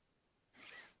bother.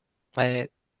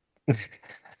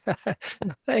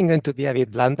 I'm going to be a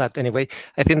bit blunt, but anyway,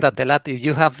 I think that if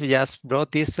you have just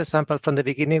brought this sample from the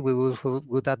beginning, we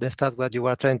would understand what you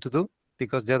were trying to do,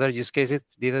 because the other use cases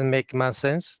didn't make much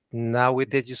sense. Now with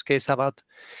the use case about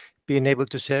being able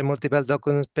to share multiple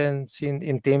documents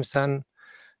in Teams and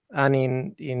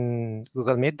in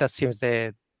Google Meet, that seems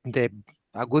a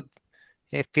good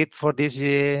fit for this.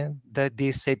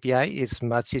 This API is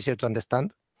much easier to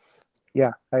understand.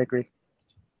 Yeah, I agree.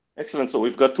 Excellent. So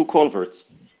we've got 2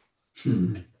 converts.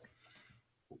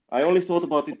 I only thought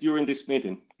about it during this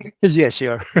meeting. Yeah,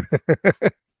 sure.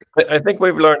 I think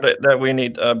we've learned that we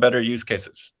need better use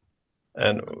cases,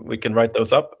 and we can write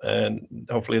those up, and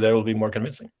hopefully they will be more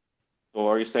convincing. So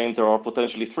are you saying there are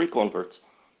potentially 3 converts?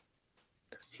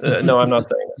 No, I'm not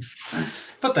saying that.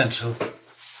 Potential.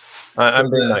 I'm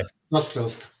being nice. Not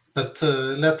closed. But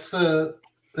let's. So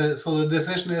the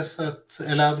decision is that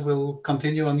Elad will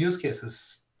continue on use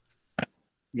cases.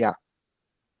 Yeah.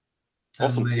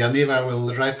 Awesome. And Janiva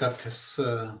will write up his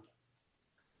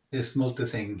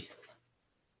multi-thing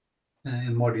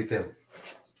in more detail.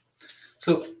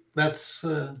 So that's,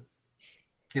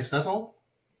 is that all?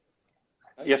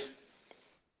 Yes.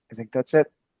 I think that's it.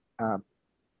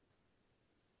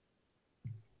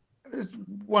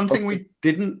 One thing we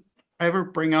didn't ever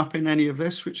bring up in any of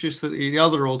this, which is that the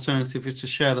other alternative is to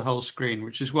share the whole screen,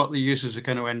 which is what the users are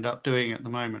going to end up doing at the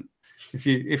moment.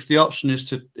 If the option is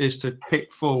to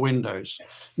pick 4 windows,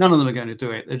 none of them are going to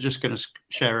do it. They're just going to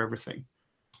share everything,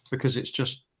 because it's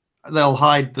just, they'll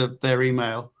hide their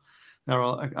email,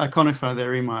 they'll iconify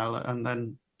their email and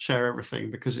then share everything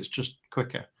because it's just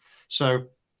quicker. So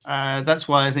that's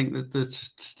why I think that the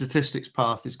statistics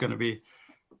path is going to be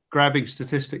grabbing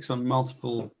statistics on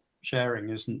multiple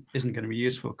sharing isn't going to be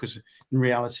useful, because in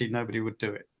reality nobody would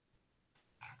do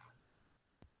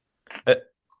it.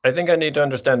 I think I need to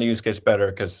understand the use case better,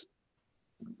 because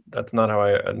that's not how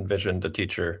I envisioned the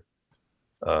teacher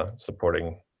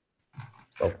supporting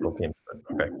multiple teams.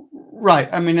 Okay. Right.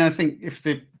 I mean, I think if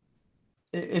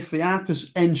the app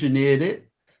has engineered it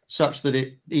such that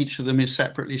each of them is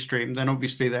separately streamed, then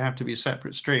obviously they have to be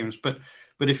separate streams. But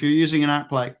if you're using an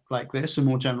app like this, a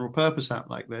more general purpose app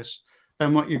like this,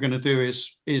 then what you're going to do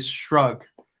is shrug.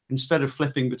 Instead of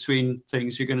flipping between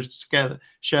things, you're going to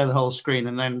share the whole screen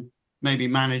and then maybe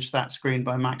manage that screen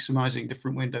by maximizing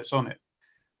different windows on it,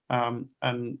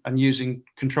 and using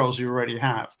controls you already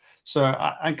have. So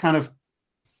I kind of,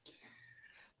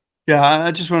 yeah,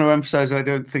 I just want to emphasize, I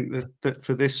don't think that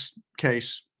for this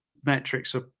case,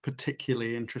 metrics are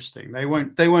particularly interesting.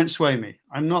 They won't sway me.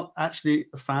 I'm not actually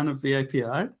a fan of the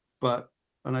API,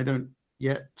 and I don't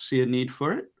yet see a need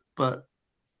for it, but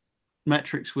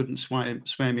metrics wouldn't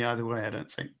sway me either way, I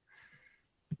don't think.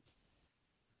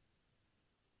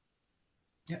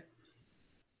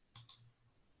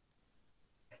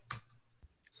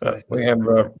 We have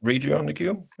Regio on the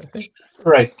queue, I think.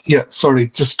 Right. Yeah. Sorry.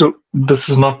 This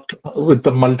is not with the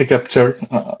multi-capture,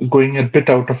 going a bit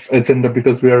out of agenda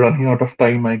because we are running out of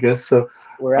time, I guess. So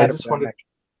I just wanted.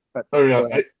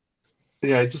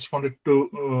 I just wanted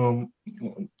to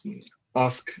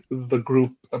ask the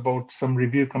group about some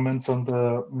review comments on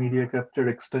the media capture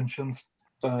extensions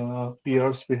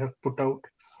PRs we have put out.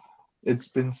 It's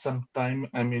been some time.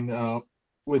 I mean,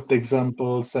 with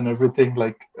examples and everything,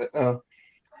 like.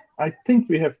 I think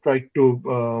we have tried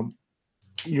to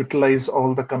utilize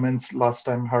all the comments last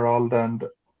time Harald and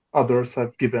others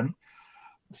have given.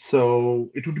 So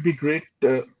it would be great,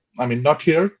 I mean, not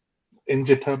here in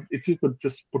GitHub, if you could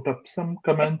just put up some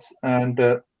comments, and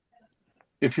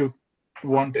if you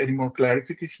want any more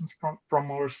clarifications from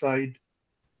our side,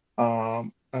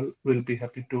 we'll be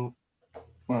happy to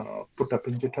put up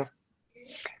in GitHub.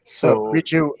 So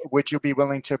would you be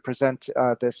willing to present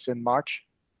this in March?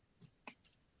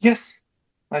 Yes.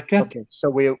 I can. Okay, so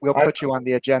we'll put you on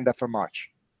the agenda for March.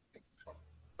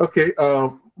 Okay,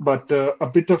 but a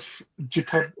bit of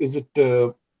GitHub, is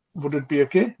it? Would it be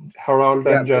okay? Harold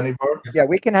and Janivar? Yeah,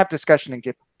 we can have discussion in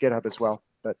GitHub as well.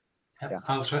 But yeah,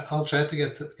 I'll try to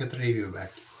get the review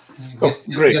back.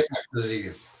 Great. Get the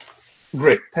review.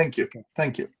 Great. Thank you. Okay.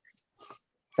 Thank you.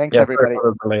 Thanks, everybody.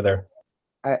 There.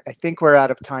 I think we're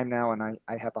out of time now, and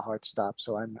I have a hard stop,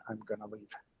 so I'm going to leave.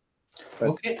 But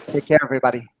okay. Take care,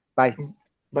 everybody. Bye.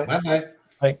 Bye. Bye.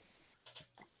 Bye.